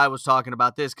with a Y was talking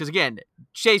about this. Because, again,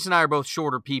 Chase and I are both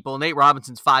shorter people. Nate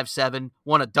Robinson's 5'7",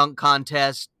 won a dunk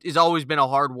contest, has always been a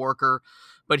hard worker.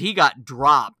 But he got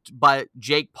dropped by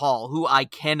Jake Paul, who I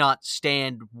cannot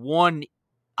stand one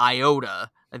iota.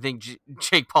 I think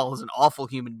Jake Paul is an awful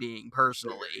human being,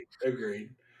 personally.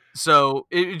 Agreed. So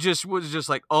it just was just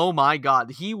like, oh my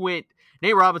God.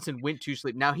 Nate Robinson went to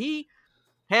sleep. Now, he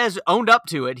has owned up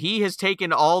to it. He has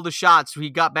taken all the shots. He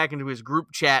got back into his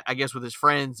group chat, I guess, with his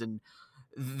friends, and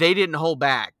they didn't hold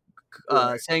back,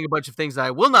 saying a bunch of things that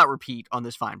I will not repeat on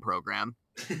this fine program.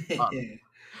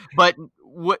 But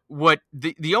what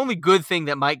the only good thing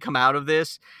that might come out of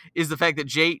this is the fact that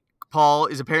Jake Paul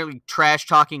is apparently trash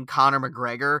talking Conor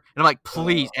McGregor, and I'm like,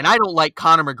 please. Oh, And I don't like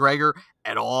Conor McGregor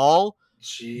at all,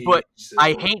 but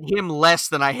I Jesus. hate him less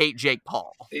than I hate Jake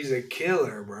Paul. He's a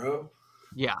killer, bro.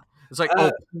 Yeah, it's like,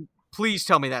 Uh, oh, please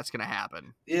tell me that's gonna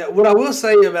happen. yeah, what I will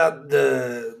say about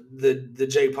the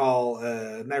Jake Paul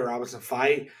Nate Robinson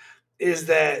fight is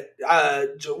that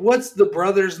what's the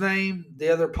brother's name? The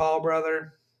other Paul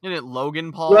brother? Isn't it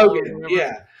Logan Paul or Logan, whatever?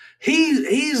 yeah.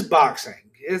 He's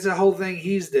boxing. It's a whole thing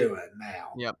he's doing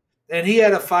now. Yep. And he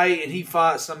had a fight and he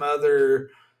fought some other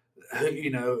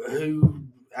who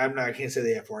I can't say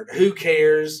the F word. Who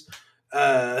cares?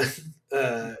 Uh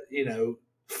you know,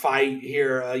 fight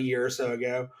here a year or so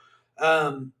ago.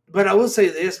 But I will say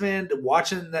this, man,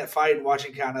 watching that fight and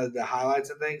watching kind of the highlights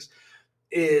and things,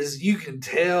 is you can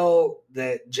tell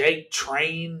that Jake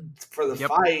trained for the Yep.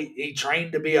 fight. He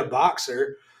trained to be a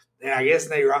boxer. And I guess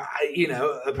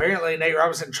apparently Nate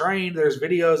Robinson trained. There's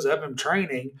videos of him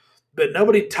training, but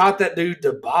nobody taught that dude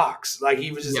to box. Like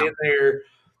he was just Yeah. in there.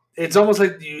 It's almost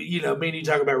like me and you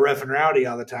talk about Rough and Rowdy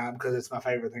all the time because it's my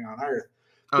favorite thing on earth.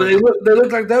 Oh, But yeah. they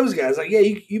look like those guys. Like, yeah,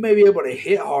 you may be able to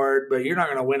hit hard, but you're not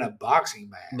going to win a boxing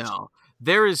match. No,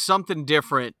 there is something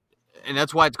different, and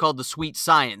that's why it's called the sweet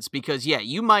science. Because yeah,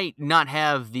 you might not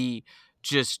have the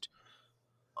just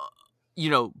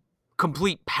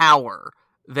complete power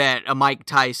that a Mike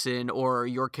Tyson or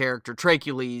your character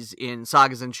Tracheles in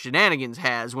Sagas and Shenanigans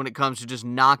has when it comes to just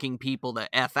knocking people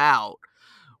the F out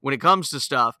when it comes to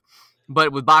stuff.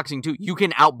 But with boxing too, you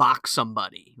can outbox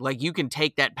somebody. Like you can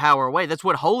take that power away. That's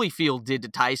what Holyfield did to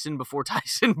Tyson before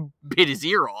Tyson bit his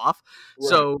ear off. Right.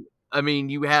 So I mean,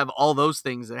 you have all those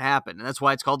things that happen, and that's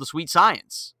why it's called the sweet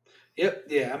science. Yep.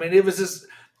 Yeah. I mean, it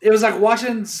was like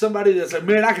watching somebody that's like,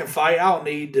 man, I can fight. I don't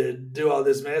need to do all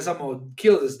this mess. I'm gonna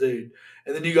kill this dude.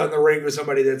 And then you got in the ring with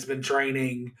somebody that's been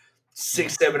training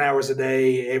 6-7 hours a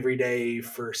day every day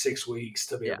for 6 weeks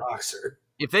to be a boxer.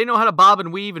 If they know how to bob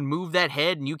and weave and move that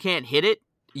head, and you can't hit it,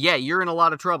 yeah, you're in a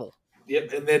lot of trouble.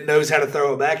 Yep. And then knows how to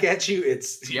throw it back at you.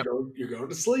 You're going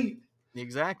to sleep.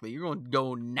 Exactly. You're going to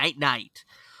go night night.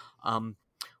 One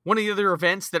of the other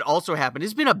events that also happened,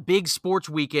 it's been a big sports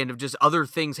weekend of just other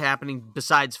things happening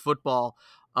besides football.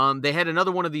 They had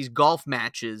another one of these golf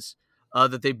matches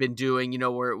that they've been doing,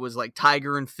 where it was like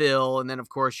Tiger and Phil. And then, of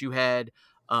course, you had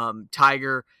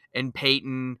Tiger and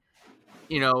Peyton,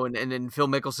 and then Phil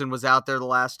Mickelson was out there the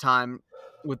last time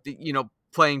with the,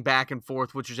 playing back and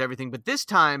forth, which was everything. But this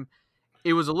time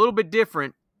it was a little bit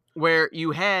different where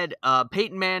you had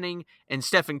Peyton Manning and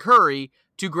Stephen Curry,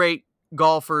 two great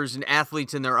golfers and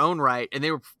athletes in their own right, and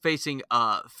they were facing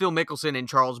Phil Mickelson and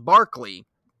Charles Barkley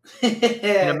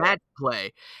in a match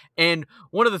play. And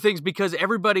one of the things, because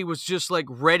everybody was just like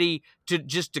ready to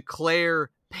just declare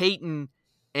Peyton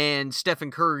and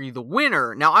Stephen Curry the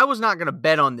winner. Now, I was not going to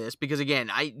bet on this because, again,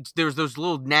 there's those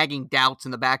little nagging doubts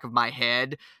in the back of my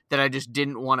head that I just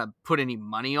didn't want to put any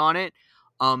money on it.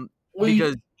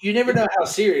 Because you never know how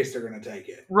serious they're going to take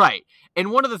it. Right. And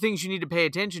one of the things you need to pay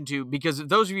attention to, because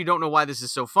those of you who don't know why this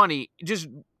is so funny, just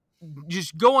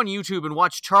go on YouTube and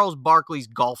watch Charles Barkley's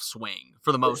golf swing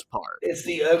for the most part. It's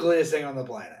the ugliest thing on the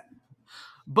planet.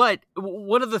 But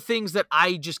one of the things that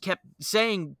I just kept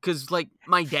saying, because like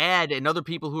my dad and other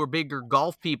people who are bigger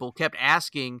golf people kept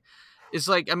asking, is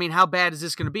like, I mean, how bad is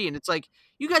this going to be? And it's like,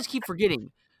 you guys keep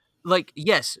forgetting, like,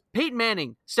 yes, Peyton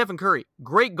Manning, Stephen Curry,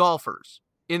 great golfers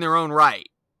in their own right,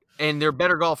 and they're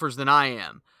better golfers than I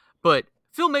am. But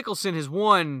Phil Mickelson has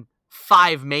won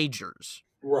 5 majors.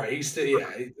 Right. He's still,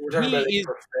 we're talking about a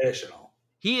professional.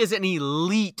 He is an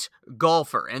elite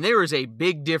golfer, and there is a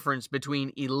big difference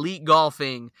between elite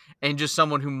golfing and just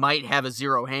someone who might have a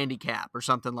 0 handicap or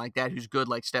something like that, who's good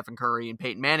like Stephen Curry and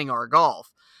Peyton Manning are at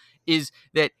golf, is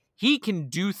that he can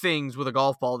do things with a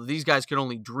golf ball that these guys could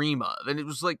only dream of. And it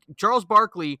was like Charles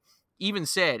Barkley even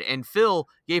said, and Phil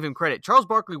gave him credit, Charles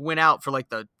Barkley went out for like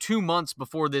the 2 months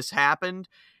before this happened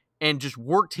and just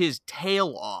worked his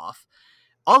tail off.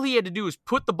 All he had to do was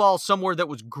put the ball somewhere that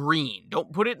was green.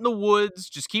 Don't put it in the woods.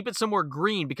 Just keep it somewhere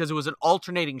green because it was an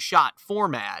alternating shot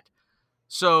format.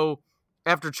 So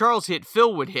after Charles hit,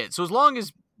 Phil would hit. So as long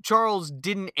as Charles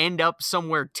didn't end up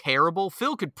somewhere terrible,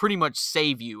 Phil could pretty much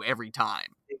save you every time.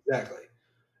 Exactly.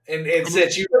 And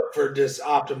set you up for just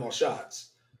optimal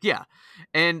shots. Yeah.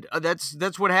 And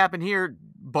that's what happened here.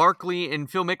 Barkley and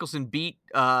Phil Mickelson beat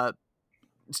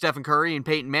Stephen Curry and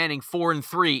Peyton Manning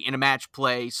 4-3 in a match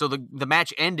play. So the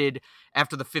match ended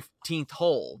after the 15th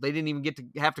hole. They didn't even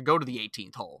have to go to the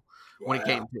 18th hole when it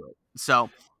came to it. So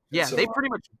yeah, they pretty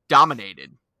much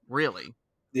dominated, really.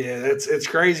 Yeah, it's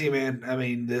crazy, man. I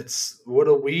mean, that's what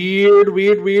a weird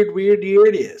year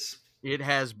it is. It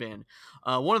has been.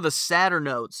 One of the sadder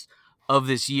notes of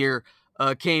this year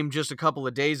came just a couple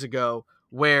of days ago,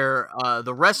 where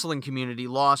the wrestling community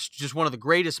lost just one of the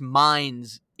greatest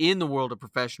minds in the world of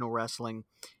professional wrestling,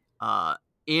 uh,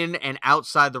 in and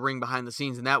outside the ring behind the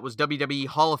scenes, and that was WWE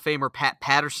Hall of Famer Pat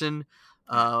Patterson.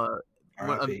 Uh, a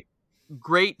R.I.P.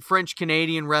 great French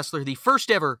Canadian wrestler, the first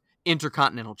ever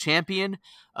Intercontinental Champion,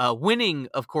 winning,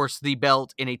 of course, the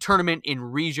belt in a tournament in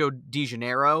Rio de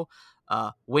Janeiro.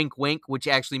 Wink, wink, which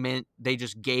actually meant they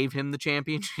just gave him the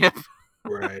championship.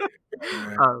 Right.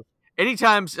 Right. uh,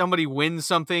 Anytime somebody wins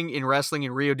something in wrestling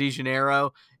in Rio de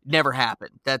Janeiro, never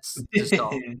happened. That's just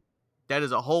Right. that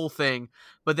is a whole thing.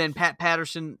 But then Pat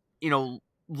Patterson,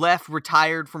 left,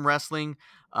 retired from wrestling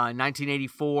in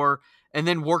 1984, and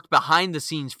then worked behind the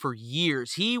scenes for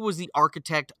years. He was the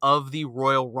architect of the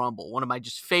Royal Rumble, one of my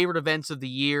just favorite events of the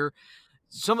year.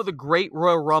 Some of the great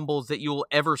Royal Rumbles that you'll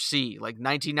ever see, like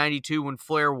 1992 when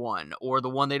Flair won, or the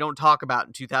one they don't talk about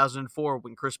in 2004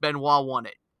 when Chris Benoit won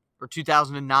it, or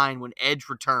 2009 when Edge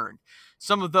returned.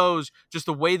 Some of those, just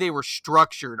the way they were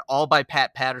structured, all by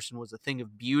Pat Patterson, was a thing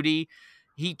of beauty.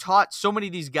 He taught so many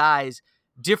of these guys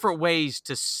different ways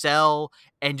to sell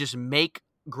and just make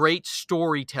great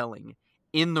storytelling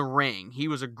in the ring. He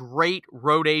was a great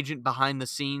road agent behind the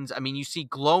scenes. I mean, you see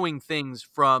glowing things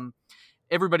from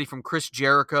everybody from Chris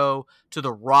Jericho to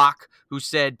The Rock, who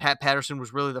said Pat Patterson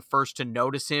was really the first to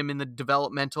notice him in the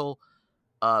developmental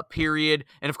period.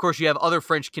 And of course, you have other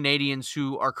French Canadians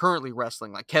who are currently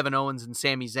wrestling, like Kevin Owens and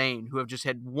Sami Zayn, who have just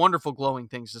had wonderful, glowing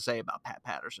things to say about Pat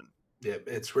Patterson. Yeah,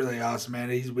 it's really awesome, man.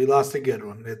 We lost a good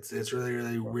one. It's really,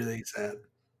 really, really sad.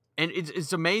 And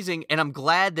it's amazing, and I'm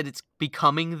glad that it's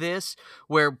becoming this,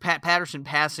 where Pat Patterson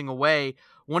passing away,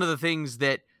 one of the things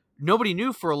that nobody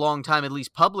knew for a long time, at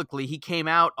least publicly, he came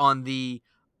out on the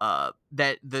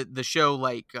show,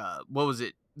 like, what was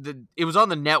it? It was on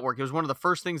the network. It was one of the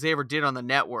first things they ever did on the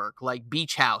network, like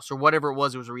Beach House or whatever it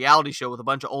was. It was a reality show with a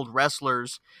bunch of old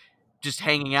wrestlers just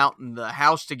hanging out in the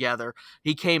house together.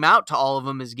 He came out to all of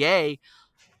them as gay,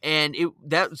 and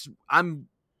I'm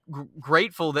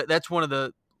grateful that that's one of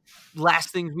the last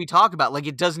things we talk about. Like,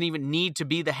 it doesn't even need to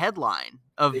be the headline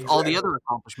of all the Exactly. other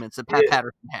accomplishments that Pat Yeah,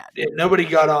 Patterson had. yeah, nobody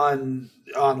got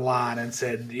online and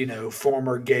said,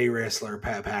 former gay wrestler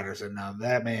Pat Patterson. No,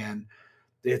 that man.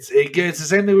 It's the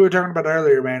same thing we were talking about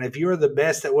earlier, man. If you are the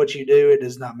best at what you do, it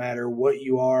does not matter what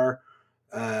you are,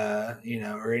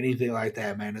 or anything like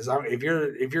that, man. As long if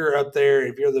you're up there,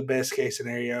 if you're the best case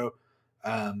scenario,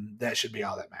 that should be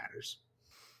all that matters.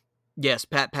 Yes,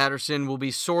 Pat Patterson will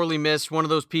be sorely missed. One of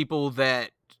those people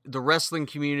that the wrestling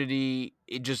community,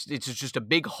 it's just a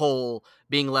big hole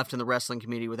being left in the wrestling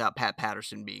community without Pat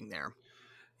Patterson being there.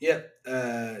 Yep,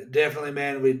 definitely,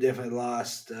 man. We definitely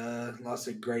lost a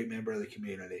great member of the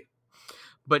community.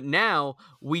 But now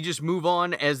we just move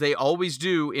on, as they always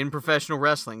do in professional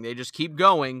wrestling. They just keep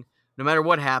going no matter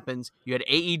what happens. You had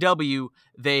AEW.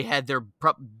 They had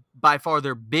by far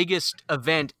their biggest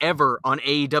event ever on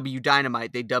AEW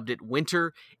Dynamite. They dubbed it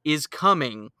Winter is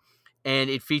Coming, and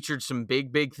it featured some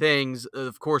big, big things.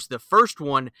 Of course, the first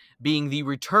one being the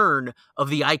return of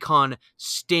the icon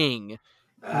Sting,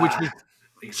 which Ah, was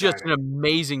just an exciting.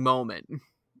 amazing moment.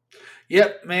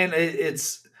 Yep, man.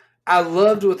 I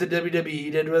loved what the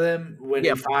WWE did with him when he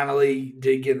Yep. finally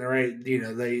did get in the right.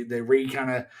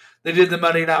 They did the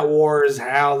Monday Night Wars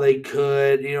how they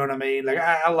could. You know what I mean? Like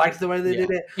I liked the way they Yeah.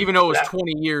 did it. Even though it But was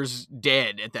 20 years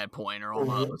dead at that point, or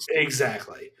almost.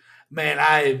 exactly, man.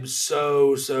 I am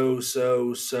so so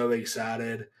so so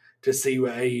excited to see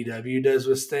what AEW does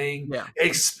with Sting, Yeah.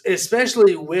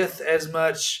 especially with as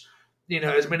much.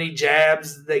 As many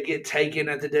jabs that get taken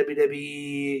at the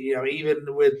WWE,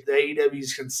 even with the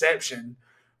AEW's conception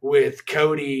with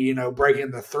Cody,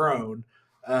 breaking the throne.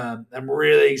 I'm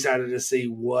really excited to see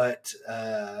what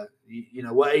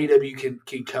AEW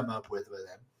can come up with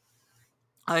him.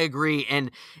 I agree.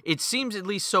 And it seems, at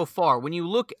least so far, when you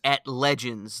look at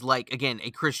legends like, again,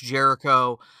 a Chris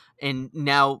Jericho, and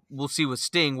now we'll see with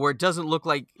Sting, where it doesn't look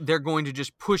like they're going to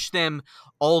just push them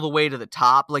all the way to the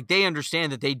top. Like, they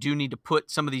understand that they do need to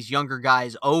put some of these younger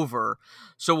guys over.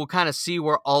 So we'll kind of see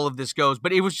where all of this goes.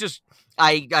 But it was just,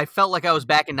 I felt like I was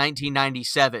back in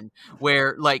 1997,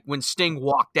 where, like, when Sting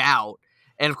walked out,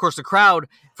 and of course the crowd,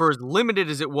 for as limited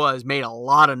as it was, made a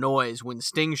lot of noise when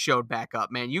Sting showed back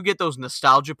up. Man, you get those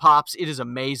nostalgia pops. It is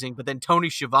amazing. But then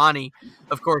Tony Schiavone,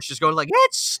 of course, just going like,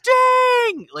 "It's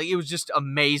Sting!" Like, it was just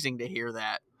amazing to hear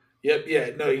that. Yep,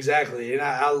 yeah, no, exactly. And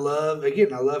I love how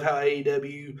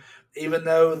AEW, even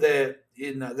though that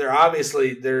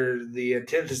they're the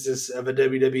antithesis of a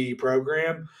WWE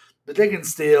program, but they can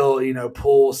still,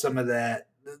 pull some of that.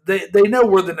 They know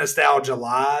where the nostalgia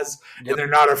lies, and Yep. they're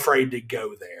not afraid to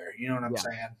go there. You know what I'm Yeah.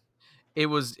 saying? It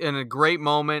was in a great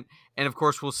moment, and of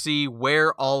course, we'll see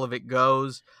where all of it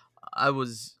goes. I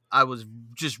was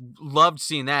just loved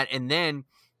seeing that, and then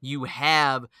you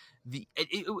have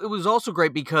it was also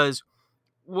great because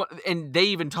and they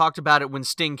even talked about it when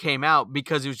Sting came out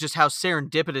because it was just how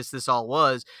serendipitous this all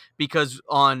was. Because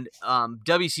on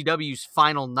WCW's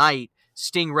final night,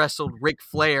 Sting wrestled Ric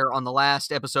Flair on the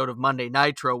last episode of Monday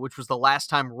Nitro, which was the last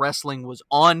time wrestling was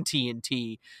on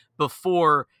TNT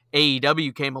before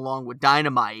AEW came along with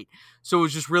Dynamite. So it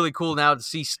was just really cool now to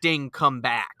see Sting come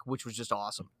back, which was just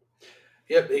awesome.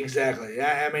 Yep, exactly.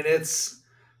 I mean,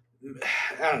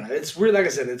 I don't know. It's really, like I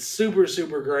said, it's super,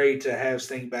 super great to have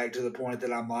Sting back to the point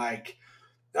that I'm like,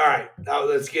 all right, now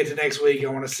let's get to next week. I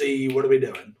want to see what are we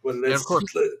doing. And of course,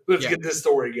 Let's yeah, get this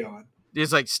story going.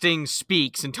 it's like Sting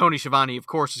speaks, and Tony Schiavone, of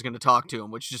course, is going to talk to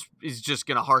him, which just is just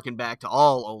going to harken back to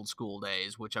all old school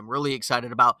days, which I'm really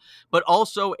excited about. But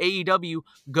also AEW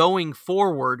going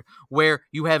forward, where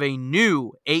you have a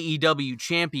new AEW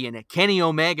champion, Kenny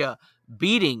Omega,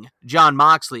 beating Jon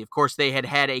Moxley. Of course, they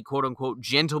had a quote unquote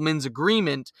gentleman's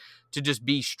agreement to just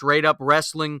be straight up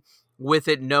wrestling with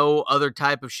it, no other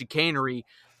type of chicanery,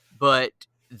 but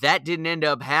that didn't end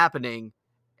up happening.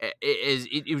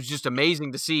 It was just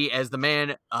amazing to see as the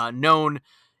man known.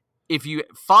 If you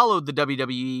followed the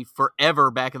WWE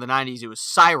forever back in the 90s, it was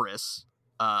Cyrus,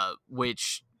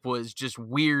 which was just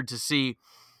weird to see.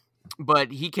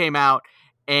 But he came out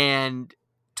and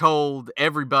told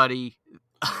everybody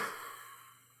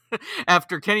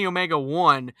after Kenny Omega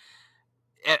won,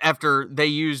 after they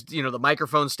used, the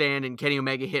microphone stand and Kenny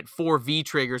Omega hit 4 V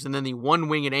triggers and then the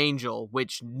one-winged angel,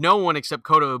 which no one except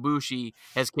Kota Ibushi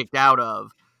has kicked out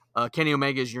of. Kenny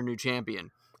Omega is your new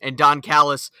champion. And Don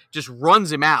Callis just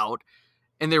runs him out,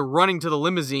 and they're running to the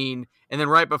limousine. And then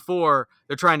right before,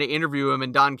 they're trying to interview him,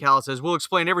 and Don Callis says, "We'll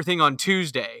explain everything on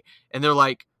Tuesday." And they're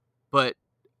like, "But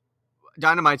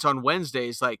Dynamite's on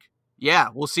Wednesdays." Like, "Yeah,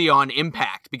 we'll see you on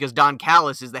Impact," because Don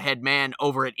Callis is the head man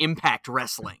over at Impact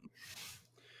Wrestling.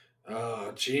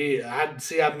 Oh, gee, I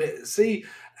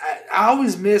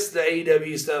always miss the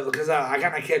AEW stuff because I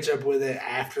kind of catch up with it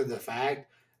after the fact.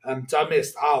 So I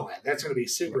missed all that. That's going to be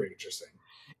super interesting.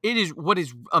 It is what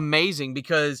is amazing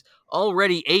because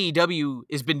already AEW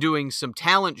has been doing some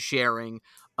talent sharing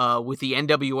with the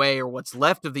NWA, or what's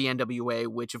left of the NWA,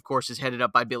 which of course is headed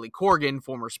up by Billy Corgan,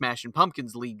 former Smashing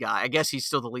Pumpkins lead guy. I guess he's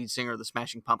still the lead singer of the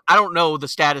Smashing Pumpkins. I don't know the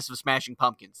status of Smashing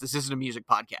Pumpkins. This isn't a music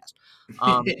podcast.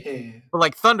 But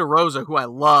like Thunder Rosa, who I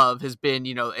love, has been,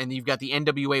 and you've got the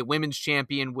NWA Women's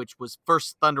Champion, which was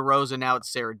first Thunder Rosa, now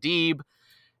it's Sarah Deeb.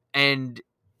 And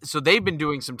so they've been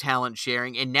doing some talent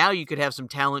sharing, and now you could have some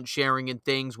talent sharing and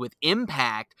things with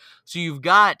Impact. So you've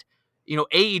got,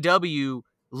 AEW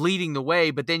leading the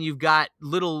way, but then you've got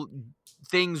little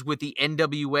things with the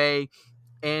NWA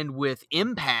and with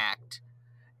Impact.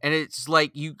 And it's like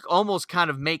you almost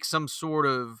kind of make some sort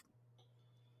of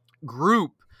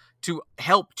group to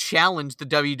help challenge the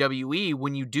WWE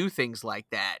when you do things like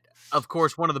that. Of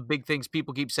course, one of the big things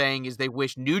people keep saying is they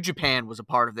wish New Japan was a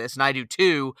part of this, and I do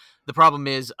too. The problem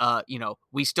is,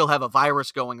 we still have a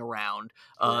virus going around.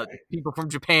 Right. People from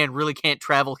Japan really can't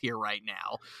travel here right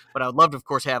now. But I would love to, of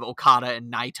course, have Okada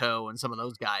and Naito and some of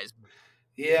those guys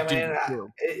Yeah, do man. this too.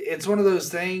 It's one of those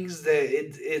things that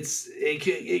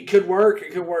it could work.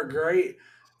 It could work great.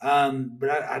 But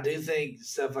I do think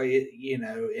stuff like it,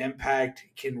 Impact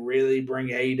can really bring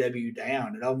AEW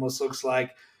down. It almost looks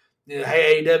like,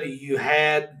 hey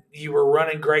AEW, you were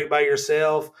running great by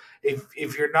yourself. If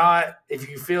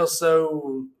you feel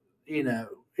so,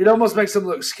 it almost makes them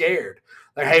look scared.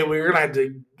 Like, hey, we're gonna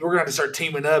have to start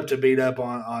teaming up to beat up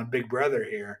on Big Brother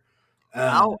here.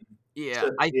 Um, Yeah,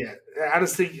 so yeah, I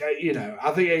just think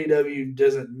I think AEW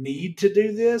doesn't need to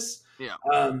do this, yeah.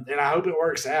 and I hope it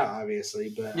works out. Obviously,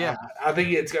 but Yeah. I think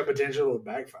it's got potential to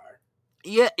backfire.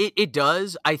 Yeah, it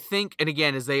does. I think, and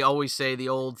again, as they always say, the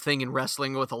old thing in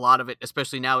wrestling with a lot of it,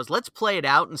 especially now, is let's play it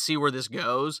out and see where this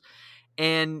goes.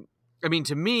 And I mean,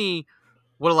 to me,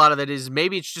 what a lot of that is,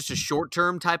 maybe it's just a short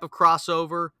term type of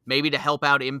crossover, maybe to help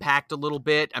out Impact a little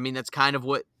bit. I mean, that's kind of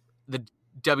what the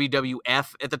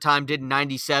WWF at the time did in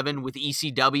 '97 with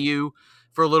ECW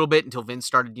for a little bit until Vince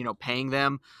started, paying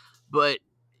them. But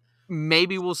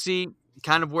maybe we'll see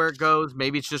kind of where it goes.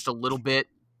 Maybe it's just a little bit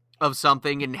of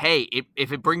something. And hey,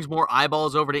 if it brings more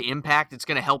eyeballs over to Impact, it's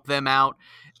going to help them out.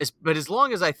 But as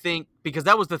long as I think, because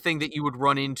that was the thing that you would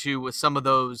run into with some of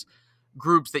those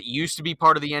groups that used to be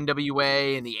part of the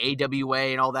NWA and the AWA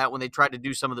and all that, when they tried to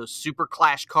do some of those super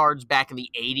clash cards back in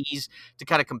the 80s to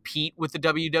kind of compete with the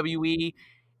WWE.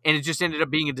 And it just ended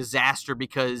up being a disaster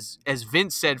because, as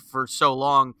Vince said for so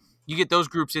long, you get those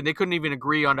groups in, they couldn't even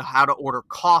agree on how to order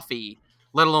coffee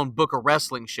let alone book a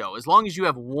wrestling show. As long as you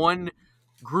have one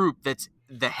group that's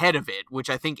the head of it, which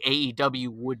I think AEW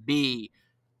would be,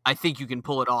 I think you can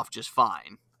pull it off just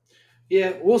fine.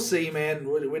 Yeah, we'll see, man.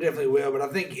 We definitely will. But I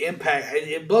think Impact,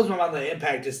 it blows my mind that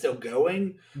Impact is still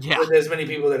going Yeah. with as many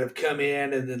people that have come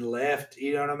in and then left.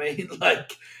 You know what I mean?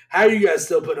 Like, how are you guys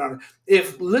still putting on?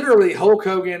 If literally Hulk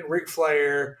Hogan, Ric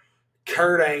Flair,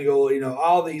 Kurt Angle,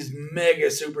 all these mega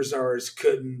superstars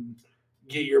couldn't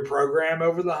get your program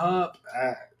over the hump,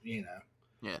 Yeah.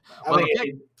 I Well, think the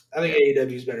fact, I think yeah,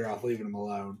 AEW is better off leaving them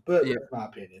alone. But yeah, that's my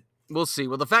opinion. we'll see.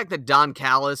 Well, the fact that Don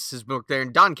Callis is booked there,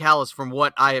 and Don Callis, from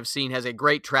what I have seen, has a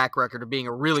great track record of being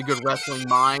a really good wrestling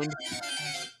mind.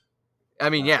 I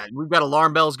mean, Right. yeah, we've got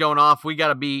alarm bells going off. We got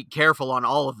to be careful on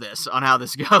all of this, on how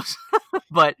this goes.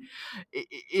 But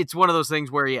it's one of those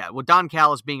things where, yeah, with Don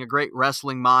Callis being a great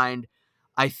wrestling mind,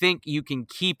 I think you can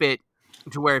keep it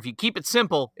to where if you keep it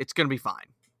simple, it's going to be fine.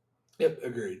 Yep,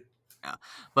 agreed. Yeah.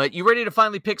 But you ready to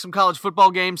finally pick some college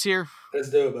football games here? Let's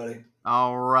do it, buddy.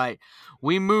 All right.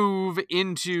 We move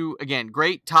into, again,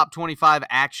 great top 25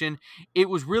 action. It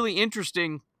was really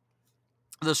interesting.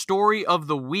 The story of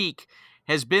the week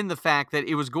has been the fact that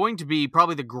it was going to be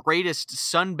probably the greatest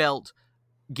Sun Belt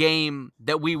game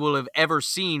that we will have ever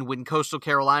seen when Coastal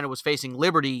Carolina was facing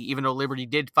Liberty, even though Liberty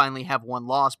did finally have one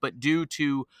loss. But due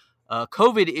to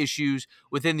COVID issues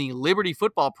within the Liberty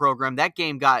football program, that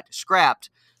game got scrapped.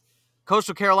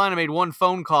 Coastal Carolina made one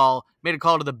phone call, made a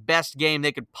call to the best game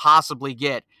they could possibly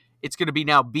get. It's going to be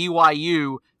now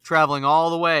BYU traveling all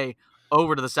the way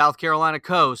over to the South Carolina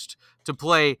coast to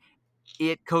play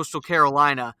at Coastal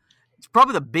Carolina. It's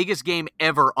probably the biggest game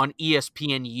ever on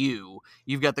ESPNU.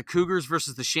 You've got the Cougars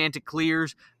versus the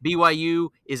Chanticleers. BYU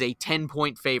is a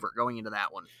 10-point favorite going into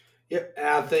that one. Yep,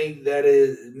 I think that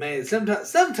is, man.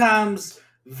 Sometimes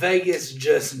Vegas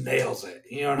just nails it.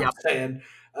 You know what I'm Yep. saying?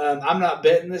 I'm not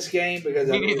betting this game because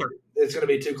Me neither. it's going to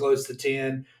be too close to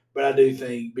 10. But I do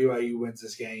think BYU wins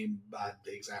this game by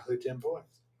exactly 10 points.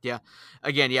 Yeah.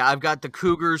 Again, yeah, I've got the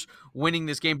Cougars winning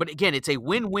this game. But again, it's a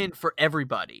win-win for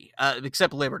everybody,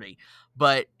 except Liberty.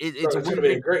 But it's So a it's going to be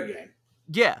a win-win. great game.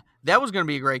 Yeah, that was going to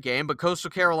be a great game. But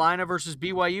Coastal Carolina versus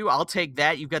BYU, I'll take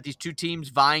that. You've got these two teams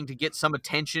vying to get some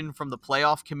attention from the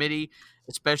playoff committee,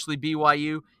 especially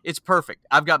BYU. It's perfect.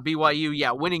 I've got BYU,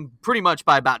 yeah, winning pretty much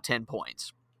by about 10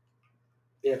 points.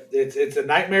 Yeah, it's a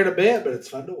nightmare to bet, but it's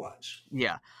fun to watch.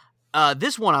 Yeah.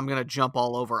 This one I'm going to jump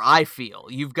all over, I feel.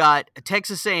 You've got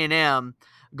Texas A&M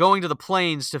going to the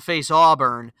Plains to face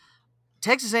Auburn.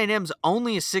 Texas A&M's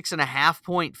only a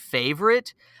 6.5-point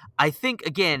favorite. I think,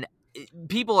 again,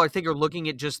 people are looking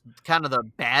at just kind of the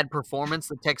bad performance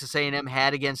that Texas A&M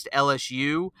had against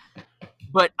LSU,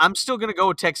 but I'm still going to go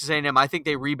with Texas A&M. I think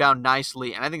they rebound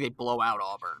nicely, and I think they blow out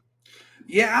Auburn.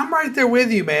 Yeah, I'm right there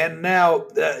with you, man. Now,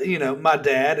 my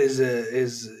dad is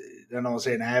I don't want to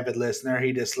say an avid listener.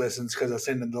 He just listens because I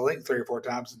send him the link 3 or 4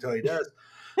 times until he does.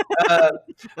 Uh,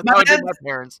 That's my how I did dad, my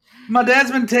parents. my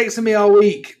dad's been texting me all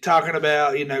week talking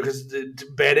about, because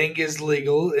betting is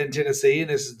legal in Tennessee, and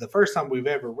this is the first time we've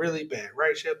ever really bet,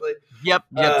 right, Shibley? Yep.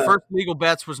 First legal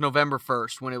bets was November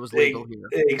 1st when it was legal here.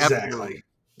 Exactly.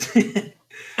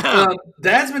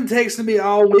 Dad's been texting me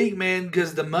all week, man,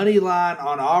 because the money line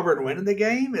on Auburn winning the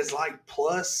game is like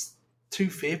plus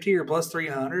 250 or plus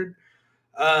 300.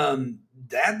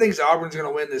 Dad thinks Auburn's going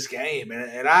to win this game,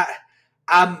 and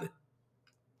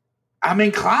I'm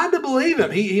inclined to believe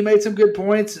him. He made some good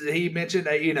points. He mentioned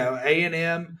that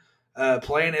A&M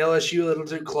playing LSU a little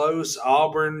too close.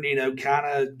 Auburn, kind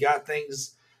of got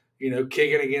things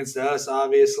kicking against us.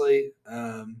 Obviously,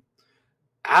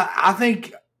 I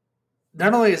think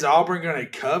not only is Auburn going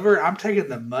to cover, I'm taking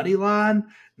the money line.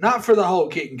 Not for the whole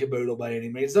kit and caboodle by any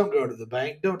means. Don't go to the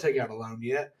bank. Don't take out a loan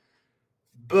yet.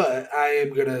 But I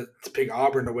am going to pick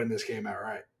Auburn to win this game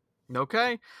outright.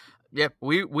 Okay. Yep,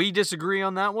 we disagree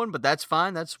on that one, but that's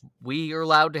fine. We are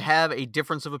allowed to have a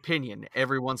difference of opinion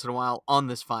every once in a while on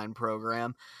this fine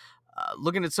program.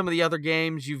 Looking at some of the other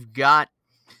games, you've got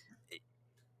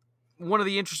one of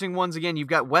the interesting ones again. You've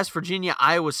got West Virginia,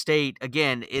 Iowa State.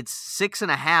 Again, it's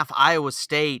 6.5 Iowa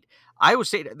State. Iowa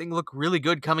State, I think, look really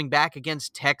good coming back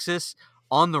against Texas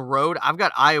on the road. I've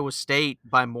got Iowa State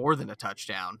by more than a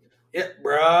touchdown. Yep,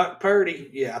 Brock Purdy.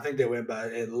 Yeah, I think they win by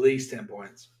at least 10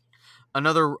 points.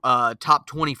 Another top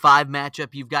 25 matchup,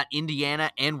 you've got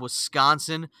Indiana and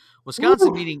Wisconsin.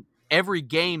 Wisconsin needing every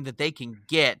game that they can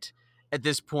get at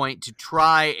this point to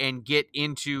try and get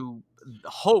into the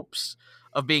hopes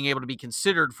of being able to be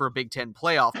considered for a Big Ten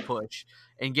playoff push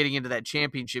and getting into that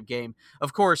championship game.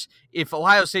 Of course, if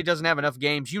Ohio State doesn't have enough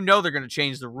games, they're going to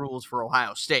change the rules for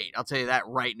Ohio State. I'll tell you that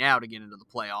right now to get into the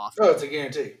playoff. Oh, it's a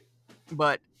guarantee.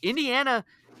 But Indiana,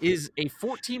 is a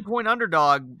 14-point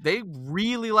underdog. They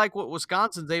really like what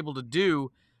Wisconsin's able to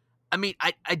do. I mean,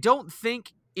 I don't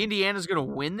think Indiana's going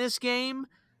to win this game,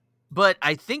 but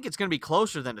I think it's going to be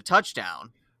closer than a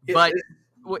touchdown. Yeah, But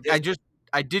this,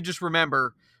 I did just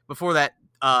remember before that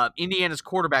Indiana's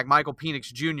quarterback Michael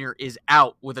Penix Jr. is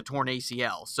out with a torn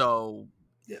ACL, so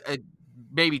yeah. it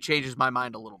maybe changes my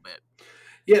mind a little bit.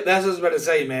 Yeah, that's what I was about to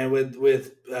say, man.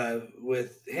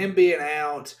 With him being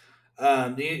out,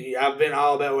 I've been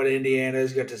all about what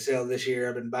Indiana's got to sell this year.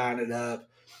 I've been buying it up,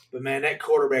 but man, that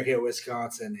quarterback at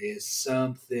Wisconsin is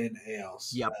something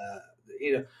else. Yep.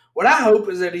 What I hope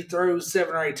is that he throws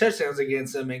 7 or 8 touchdowns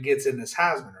against them and gets in this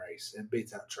Heisman race and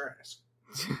beats out Trask.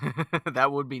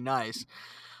 That would be nice.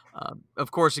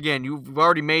 Of course, again, you've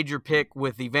already made your pick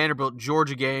with the Vanderbilt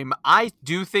Georgia game. I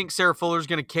do think Sarah Fuller's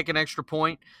going to kick an extra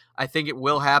point. I think it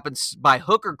will happen by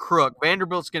hook or crook.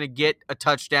 Vanderbilt's going to get a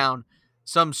touchdown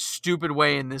some stupid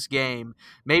way in this game.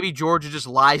 Maybe Georgia just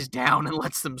lies down and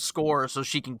lets them score so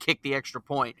she can kick the extra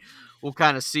point. We'll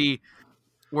kind of see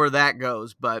where that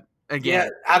goes. But again,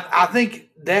 yeah, I think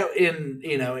that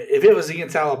if it was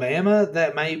against Alabama,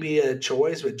 that may be a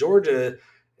choice, but Georgia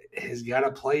has got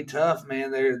to play tough,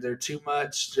 man. They're too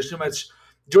much. There's too much.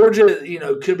 Georgia,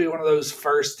 could be one of those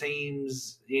first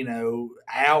teams,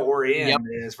 out or in yep.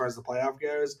 as far as the playoff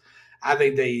goes. I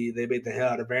think they beat the hell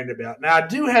out of Vanderbilt. Now, I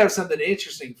do have something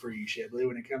interesting for you, Shibley,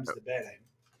 when it comes to betting.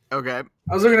 Okay.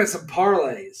 I was looking at some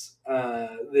parlays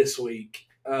this week.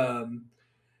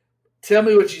 Tell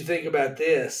me what you think about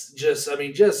this.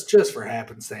 Just for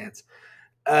happenstance.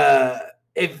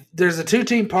 If there's a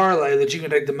 2-team parlay that you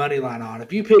can take the money line on,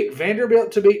 if you pick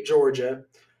Vanderbilt to beat Georgia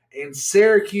and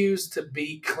Syracuse to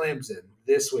beat Clemson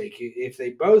this week, if they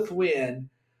both win,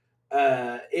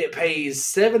 it pays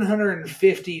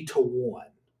 750 to 1.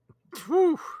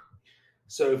 Whew.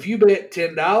 So if you bet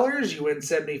 $10, you win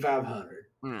 7,500.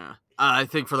 Yeah. I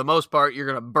think for the most part you're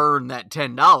gonna burn that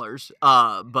 $10.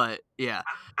 But yeah,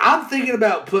 I'm thinking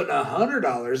about putting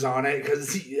 $100 on it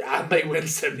because I may win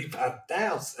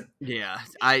 75,000. Yeah,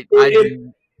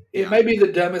 It may be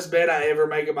the dumbest bet I ever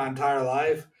make in my entire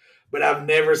life, but I've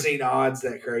never seen odds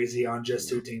that crazy on just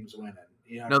 2 teams winning.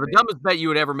 No, the dumbest bet you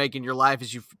would ever make in your life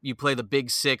is you play the Big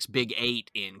 6, Big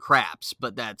 8 in craps,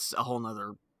 but that's a whole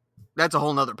nother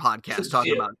podcast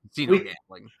talking about casino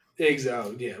gambling.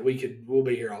 Exactly. Yeah, we'll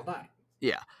be here all night.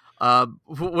 Yeah.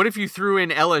 What if you threw in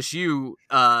LSU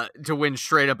to win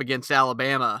straight up against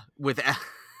Alabama with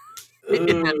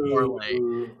in that parlay?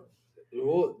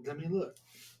 Well, I mean, look.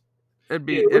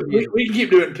 We can keep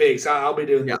doing picks. I'll be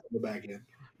doing this on the back end.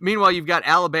 Meanwhile, you've got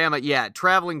Alabama,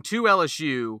 traveling to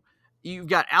LSU. You've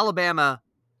got Alabama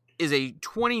is a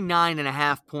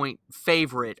 29.5-point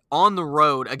favorite on the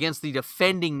road against the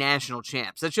defending national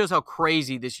champs. That shows how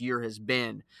crazy this year has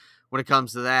been when it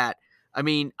comes to that. I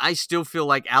mean, I still feel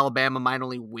like Alabama might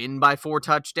only win by 4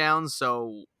 touchdowns,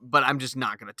 but I'm just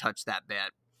not going to touch that bet.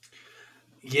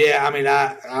 Yeah, I mean,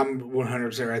 I'm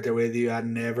 100% right there with you. I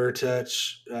never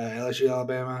touch LSU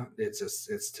Alabama.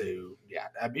 It's too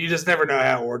you just never know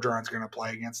how Orgeron's going to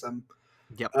play against them.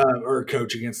 Yep. Or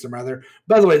coach against them, rather.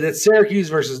 By the way, that's Syracuse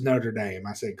versus Notre Dame.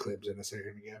 I said Clemson a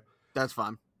second ago. That's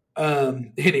fine.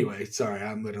 Anyway, sorry,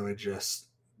 I'm literally just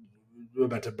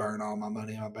about to burn all my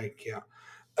money on my bank account.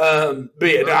 But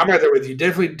yeah, I'm right there with you.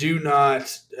 Definitely do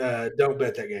not don't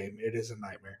bet that game. It is a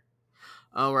nightmare.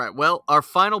 All right. Well, our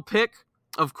final pick,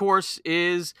 of course,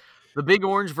 is the Big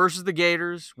Orange versus the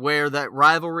Gators, where that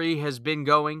rivalry has been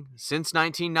going since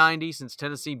 1990, since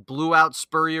Tennessee blew out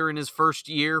Spurrier in his first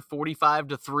year,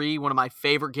 45-3, one of my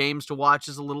favorite games to watch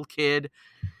as a little kid.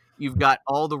 You've got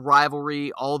all the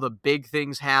rivalry, all the big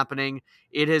things happening.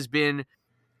 It has been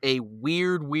a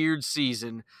weird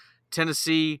season.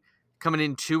 Tennessee coming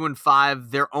in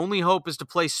 2-5. Their only hope is to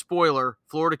play spoiler.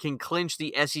 Florida can clinch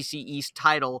the SEC East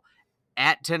title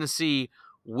at Tennessee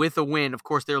with a win. Of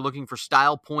course, they're looking for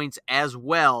style points as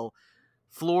well.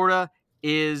 Florida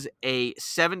is a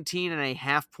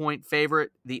 17.5-point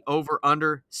favorite. The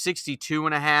over-under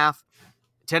 62.5.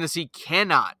 Tennessee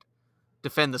cannot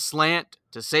defend the slant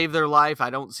to save their life. I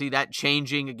don't see that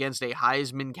changing against a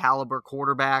Heisman caliber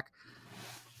quarterback.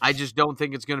 I just don't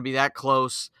think it's going to be that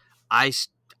close. I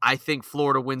think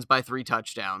Florida wins by 3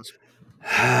 touchdowns.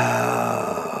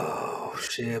 Oh,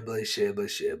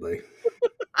 Shibley.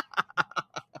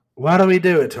 Why do we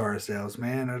do it to ourselves,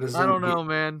 man? I don't know,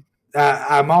 man.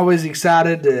 I'm always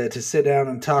excited to sit down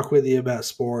and talk with you about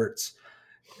sports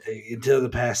until the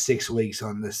past 6 weeks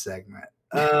on this segment.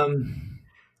 I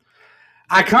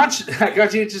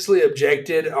conscientiously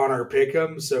objected on our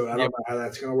pick'em, so I don't know how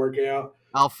that's going to work out.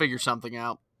 I'll figure something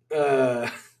out.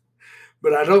 But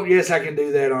I don't guess I can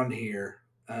do that on here.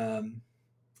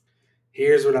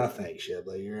 Here's what I think,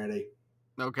 Shibley. You ready?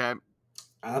 Okay.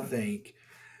 I think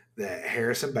that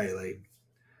Harrison Bailey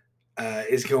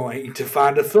is going to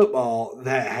find a football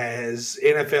that has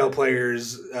NFL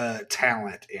players'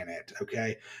 talent in it.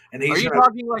 Okay, and Are he's you going to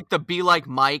talking like the Be Like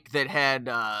Mike that had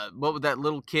what was that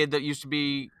little kid that used to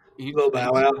be little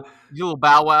Bow Wow. little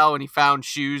Bow Wow and he found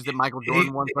shoes that Michael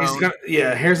Jordan once He's owned?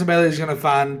 gonna Harrison Bailey's gonna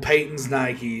find Peyton's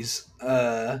Nikes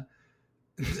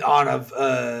on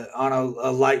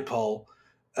a light pole,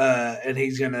 and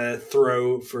he's gonna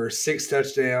throw for 6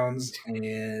 touchdowns,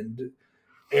 and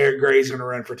Eric Gray's gonna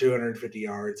run for 250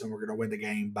 yards, and we're gonna win the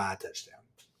game by a touchdown.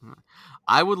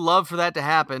 I would love for that to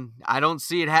happen. I don't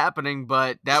see it happening,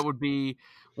 but that would be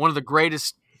one of the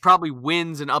greatest probably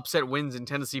wins and upset wins in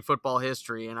Tennessee football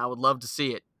history, and I would love to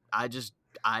see it.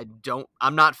 I'm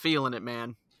not feeling it,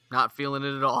 man. Not feeling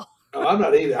it at all. Oh, I'm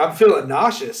not either. I'm feeling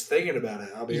nauseous thinking about it.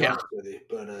 I'll be Yeah. honest with you,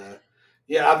 but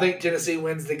yeah, I think Tennessee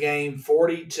wins the game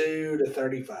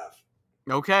 42-35.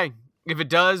 Okay. If it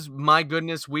does, my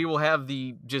goodness, we will have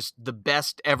the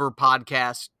best ever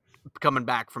podcast coming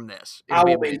back from this. It'll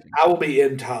be amazing. I will be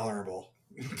intolerable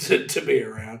to be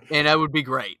around. And that would be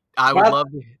great. I would love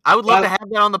to have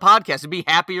that on the podcast. It'd be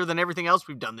happier than everything else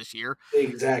we've done this year.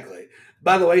 Exactly.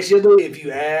 By the way, Shibley, if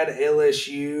you add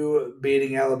LSU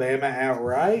beating Alabama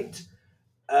outright,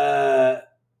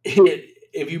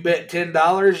 if you bet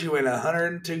 $10, you win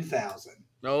 102,000.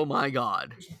 Oh my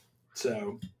God!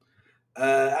 So,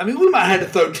 I mean, we might have to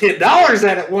throw $10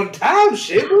 at it one time,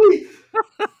 Shibley.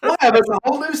 We'll have us a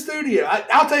whole new studio.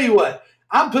 I'll tell you what.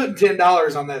 I'm putting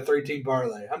 $10 on that 3-team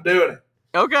parlay. I'm doing it.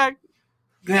 Okay.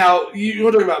 Now, you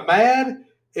want to talk about mad?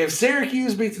 If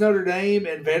Syracuse beats Notre Dame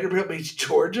and Vanderbilt beats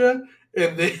Georgia,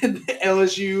 and then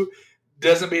LSU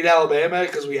doesn't beat Alabama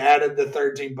because we added the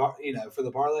third team, for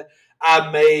the parlay,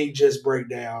 I may just break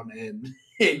down and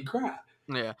cry.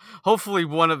 Yeah. Hopefully,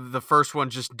 one of the first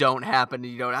ones just don't happen.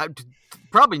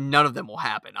 Probably none of them will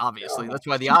happen. Obviously, that's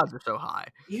why the odds are so high.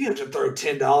 You have to throw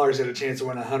 $10 at a chance to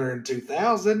win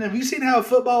 102,000. Have you seen how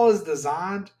football is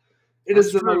designed?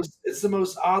 It's the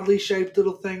most oddly shaped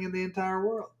little thing in the entire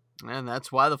world. And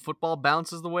that's why the football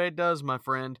bounces the way it does, my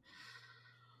friend.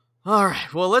 All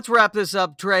right, well, let's wrap this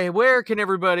up. Trey, where can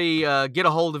everybody get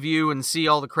a hold of you and see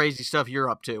all the crazy stuff you're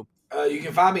up to? You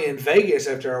can find me in Vegas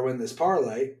after I win this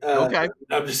parlay. Okay.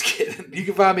 I'm just kidding. You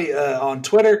can find me on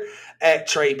Twitter at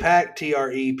TreyPack,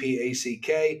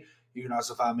 TREPACK. You can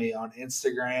also find me on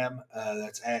Instagram.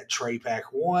 That's at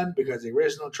TreyPack1 because the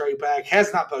original TreyPack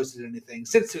has not posted anything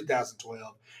since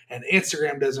 2012, and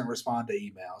Instagram doesn't respond to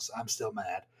emails. I'm still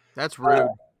mad. That's rude.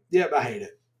 Yep, I hate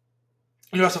it.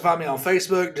 You can also find me on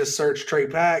Facebook. Just search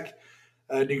TreyPack,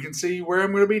 and you can see where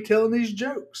I'm going to be telling these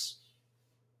jokes.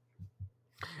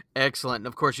 Excellent. And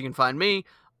of course, you can find me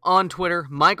on Twitter,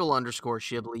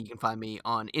 Michael_Shibley. You can find me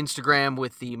on Instagram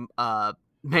with the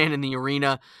Man in the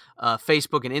Arena,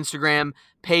 Facebook and Instagram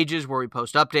pages where we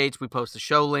post updates. We post the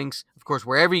show links. Of course,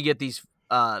 wherever you get these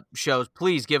shows,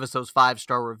 please give us those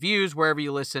 5-star reviews wherever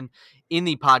you listen in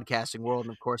the podcasting world.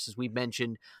 And of course, as we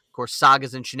mentioned, of course,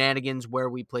 Sagas and Shenanigans, where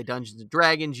we play Dungeons &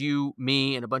 Dragons. You,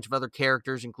 me, and a bunch of other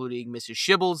characters, including Mrs.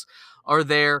 Shibbles, are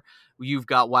there. You've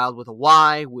got Wild with a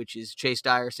Y, which is Chase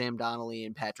Dyer, Sam Donnelly,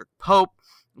 and Patrick Pope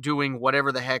doing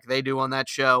whatever the heck they do on that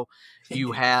show.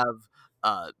 You have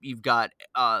you've got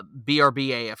BRB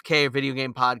AFK, a video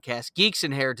game podcast, Geeks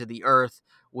Inherited the Earth,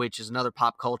 which is another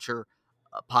pop culture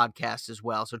podcast as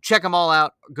well. So check them all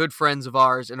out. Good friends of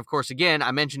ours. And of course, again,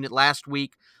 I mentioned it last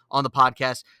week on the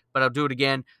podcast, but I'll do it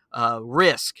again.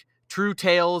 Risk. True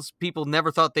Tales People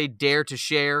Never Thought They'd Dare to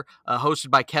Share, hosted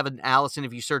by Kevin Allison.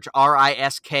 If you search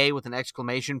RISK with an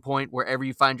exclamation point wherever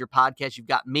you find your podcast, you've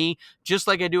got me, just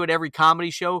like I do at every comedy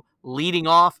show, leading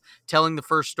off, telling the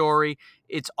first story.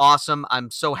 It's awesome.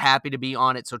 I'm so happy to be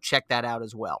on it, so check that out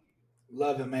as well.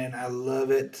 Love it, man. I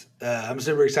love it. I'm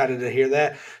super excited to hear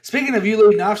that. Speaking of you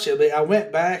leading off, Shibley, I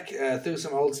went back through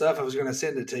some old stuff. I was going to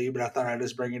send it to you, but I thought I'd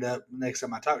just bring it up next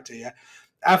time I talk to you.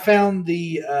 I found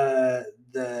the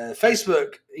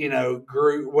Facebook,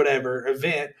 group, whatever,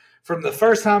 event from the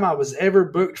first time I was ever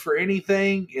booked for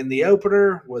anything, in the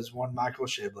opener was one Michael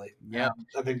Shibley. Yeah.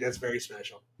 I think that's very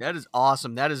special. That is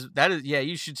awesome. That is, yeah,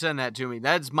 you should send that to me.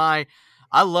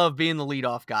 I love being the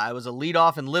leadoff guy. I was a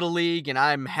leadoff in Little League, and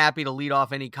I'm happy to lead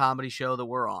off any comedy show that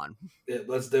we're on. Yeah,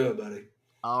 let's do it, buddy.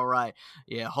 All right.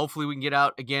 Yeah, hopefully we can get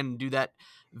out again and do that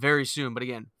very soon. But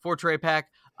again, for Trey Pack,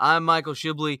 I'm Michael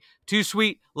Shibley. Too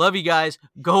sweet. Love you guys.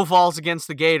 Go Vols against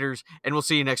the Gators, and we'll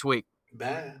see you next week.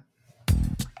 Bye.